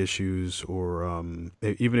related issues, or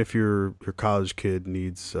even if your college kid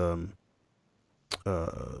needs some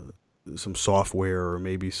software or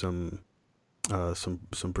maybe some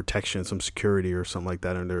protection, some security or something like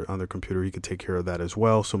that on their computer, he could take care of that as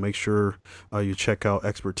well. So make sure you check out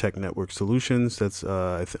Expert Tech Network Solutions. That's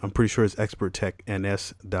I'm pretty sure it's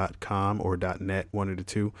experttechns.com or .net, one of the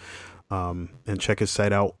two. And check his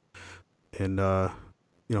site out. And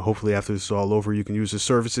hopefully after this is all over, you can use his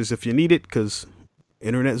services if you need it, because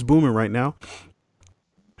internet's booming right now.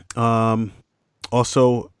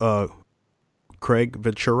 Also, Craig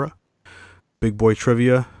Ventura, Big Boy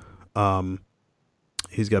Trivia.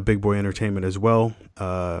 He's got Big Boy Entertainment as well.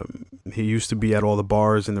 He used to be at all the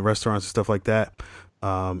bars and the restaurants and stuff like that.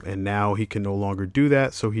 And now he can no longer do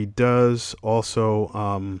that. So he does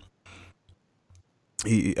also,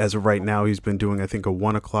 as of right now, he's been doing, I think, a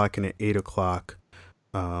 1 o'clock and an 8 o'clock.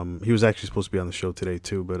 He was actually supposed to be on the show today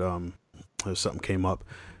too, but something came up.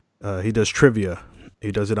 He does trivia.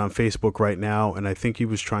 He does it on Facebook right now, and I think he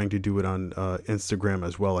was trying to do it on Instagram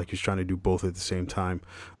as well. Like he's trying to do both at the same time.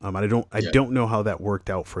 I don't know how that worked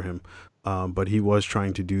out for him, but he was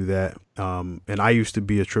trying to do that. And I used to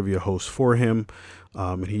be a trivia host for him.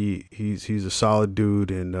 And he's a solid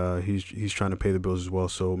dude, and he's trying to pay the bills as well.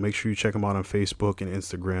 So make sure you check him out on Facebook and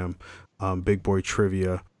Instagram, Big Boy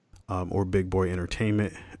Trivia, or Big Boy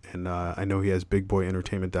Entertainment. And I know he has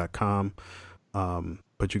bigboyentertainment.com.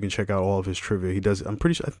 But you can check out all of his trivia. He does. I'm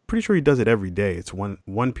pretty sure he does it every day. It's 1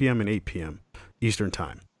 p.m. and 8 p.m. Eastern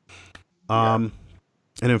time. And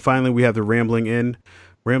then finally we have the Rambling Inn.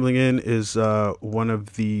 Rambling Inn is one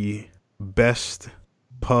of the best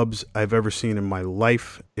pubs I've ever seen in my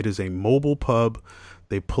life. It is a mobile pub.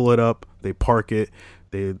 They pull it up, they park it,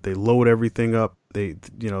 they load everything up.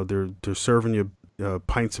 They're serving you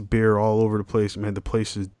pints of beer all over the place. Man, the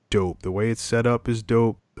place is dope. The way it's set up is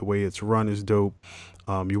dope. The way it's run is dope.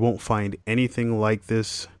 You won't find anything like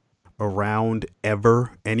this around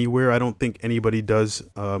ever anywhere. I don't think anybody does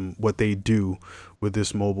what they do with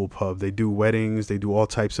this mobile pub. They do weddings, they do all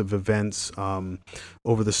types of events.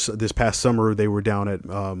 Over this past summer, they were down at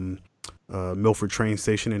Milford train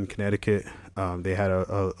station in Connecticut. They had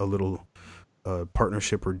a little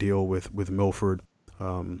partnership or deal with Milford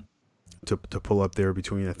to pull up there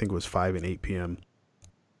between, I think it was 5 and 8 p.m.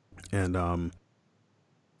 And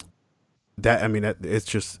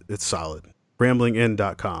it's solid.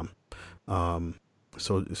 Ramblinginn.com.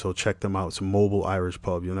 So check them out. It's a mobile Irish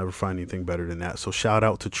pub. You'll never find anything better than that. So shout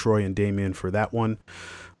out to Troy and Damien for that one.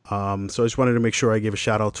 So I just wanted to make sure I gave a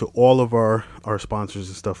shout out to all of our sponsors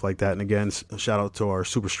and stuff like that. And again, a shout out to our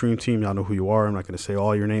Super Stream team. Y'all know who you are. I'm not going to say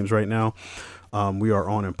all your names right now. We are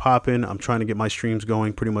on and popping. I'm trying to get my streams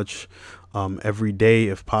going pretty much every day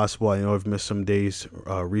if possible. I know I've missed some days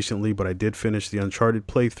recently, but I did finish the Uncharted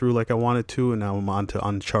playthrough like I wanted to, and now I'm on to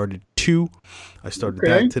Uncharted 2. I started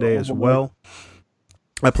that today as well.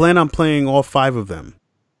 I plan on playing all 5 of them.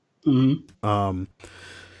 Mm-hmm.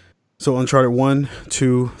 So Uncharted 1,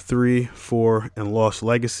 2, 3, 4, and Lost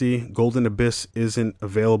Legacy. Golden Abyss isn't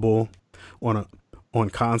available on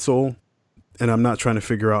console, and I'm not trying to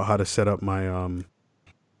figure out how to set up my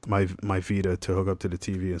my Vita to hook up to the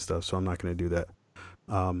TV and stuff, so I'm not going to do that.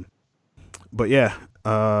 But yeah,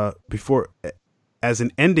 as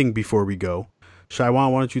an ending before we go,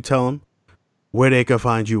 Shaiwan, why don't you tell them where they can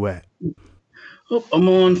find you at? I'm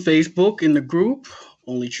on Facebook in the group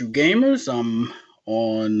Only True Gamers. I'm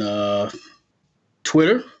on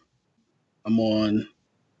Twitter. I'm on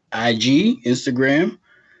IG, Instagram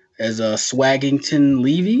as Swaggington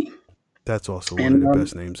Levy. That's also one of the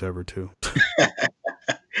best names ever too.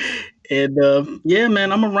 And yeah,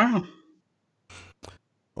 man, I'm around.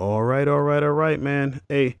 All right, man.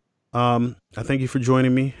 Hey, I thank you for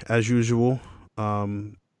joining me as usual.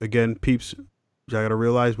 Again, peeps, y'all gotta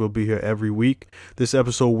realize we'll be here every week. This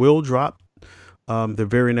episode will drop the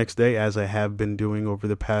very next day, as I have been doing over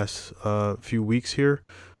the past few weeks here.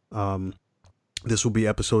 This will be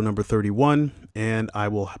episode number 31, and I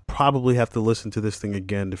will probably have to listen to this thing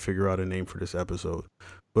again to figure out a name for this episode,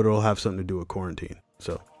 but it'll have something to do with quarantine.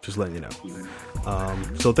 So just letting you know.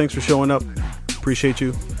 So thanks for showing up. Appreciate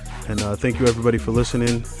you. And thank you everybody for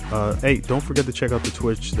listening. Hey, don't forget to check out the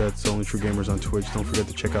Twitch. That's Only True Gamers on Twitch. Don't forget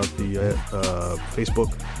to check out the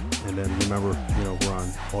Facebook. And then remember, we're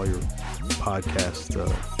on all your podcast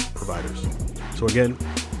providers. So again,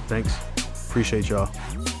 thanks. Appreciate y'all.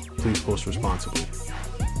 Please post responsibly.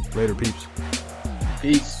 Later, peeps.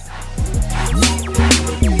 Peace.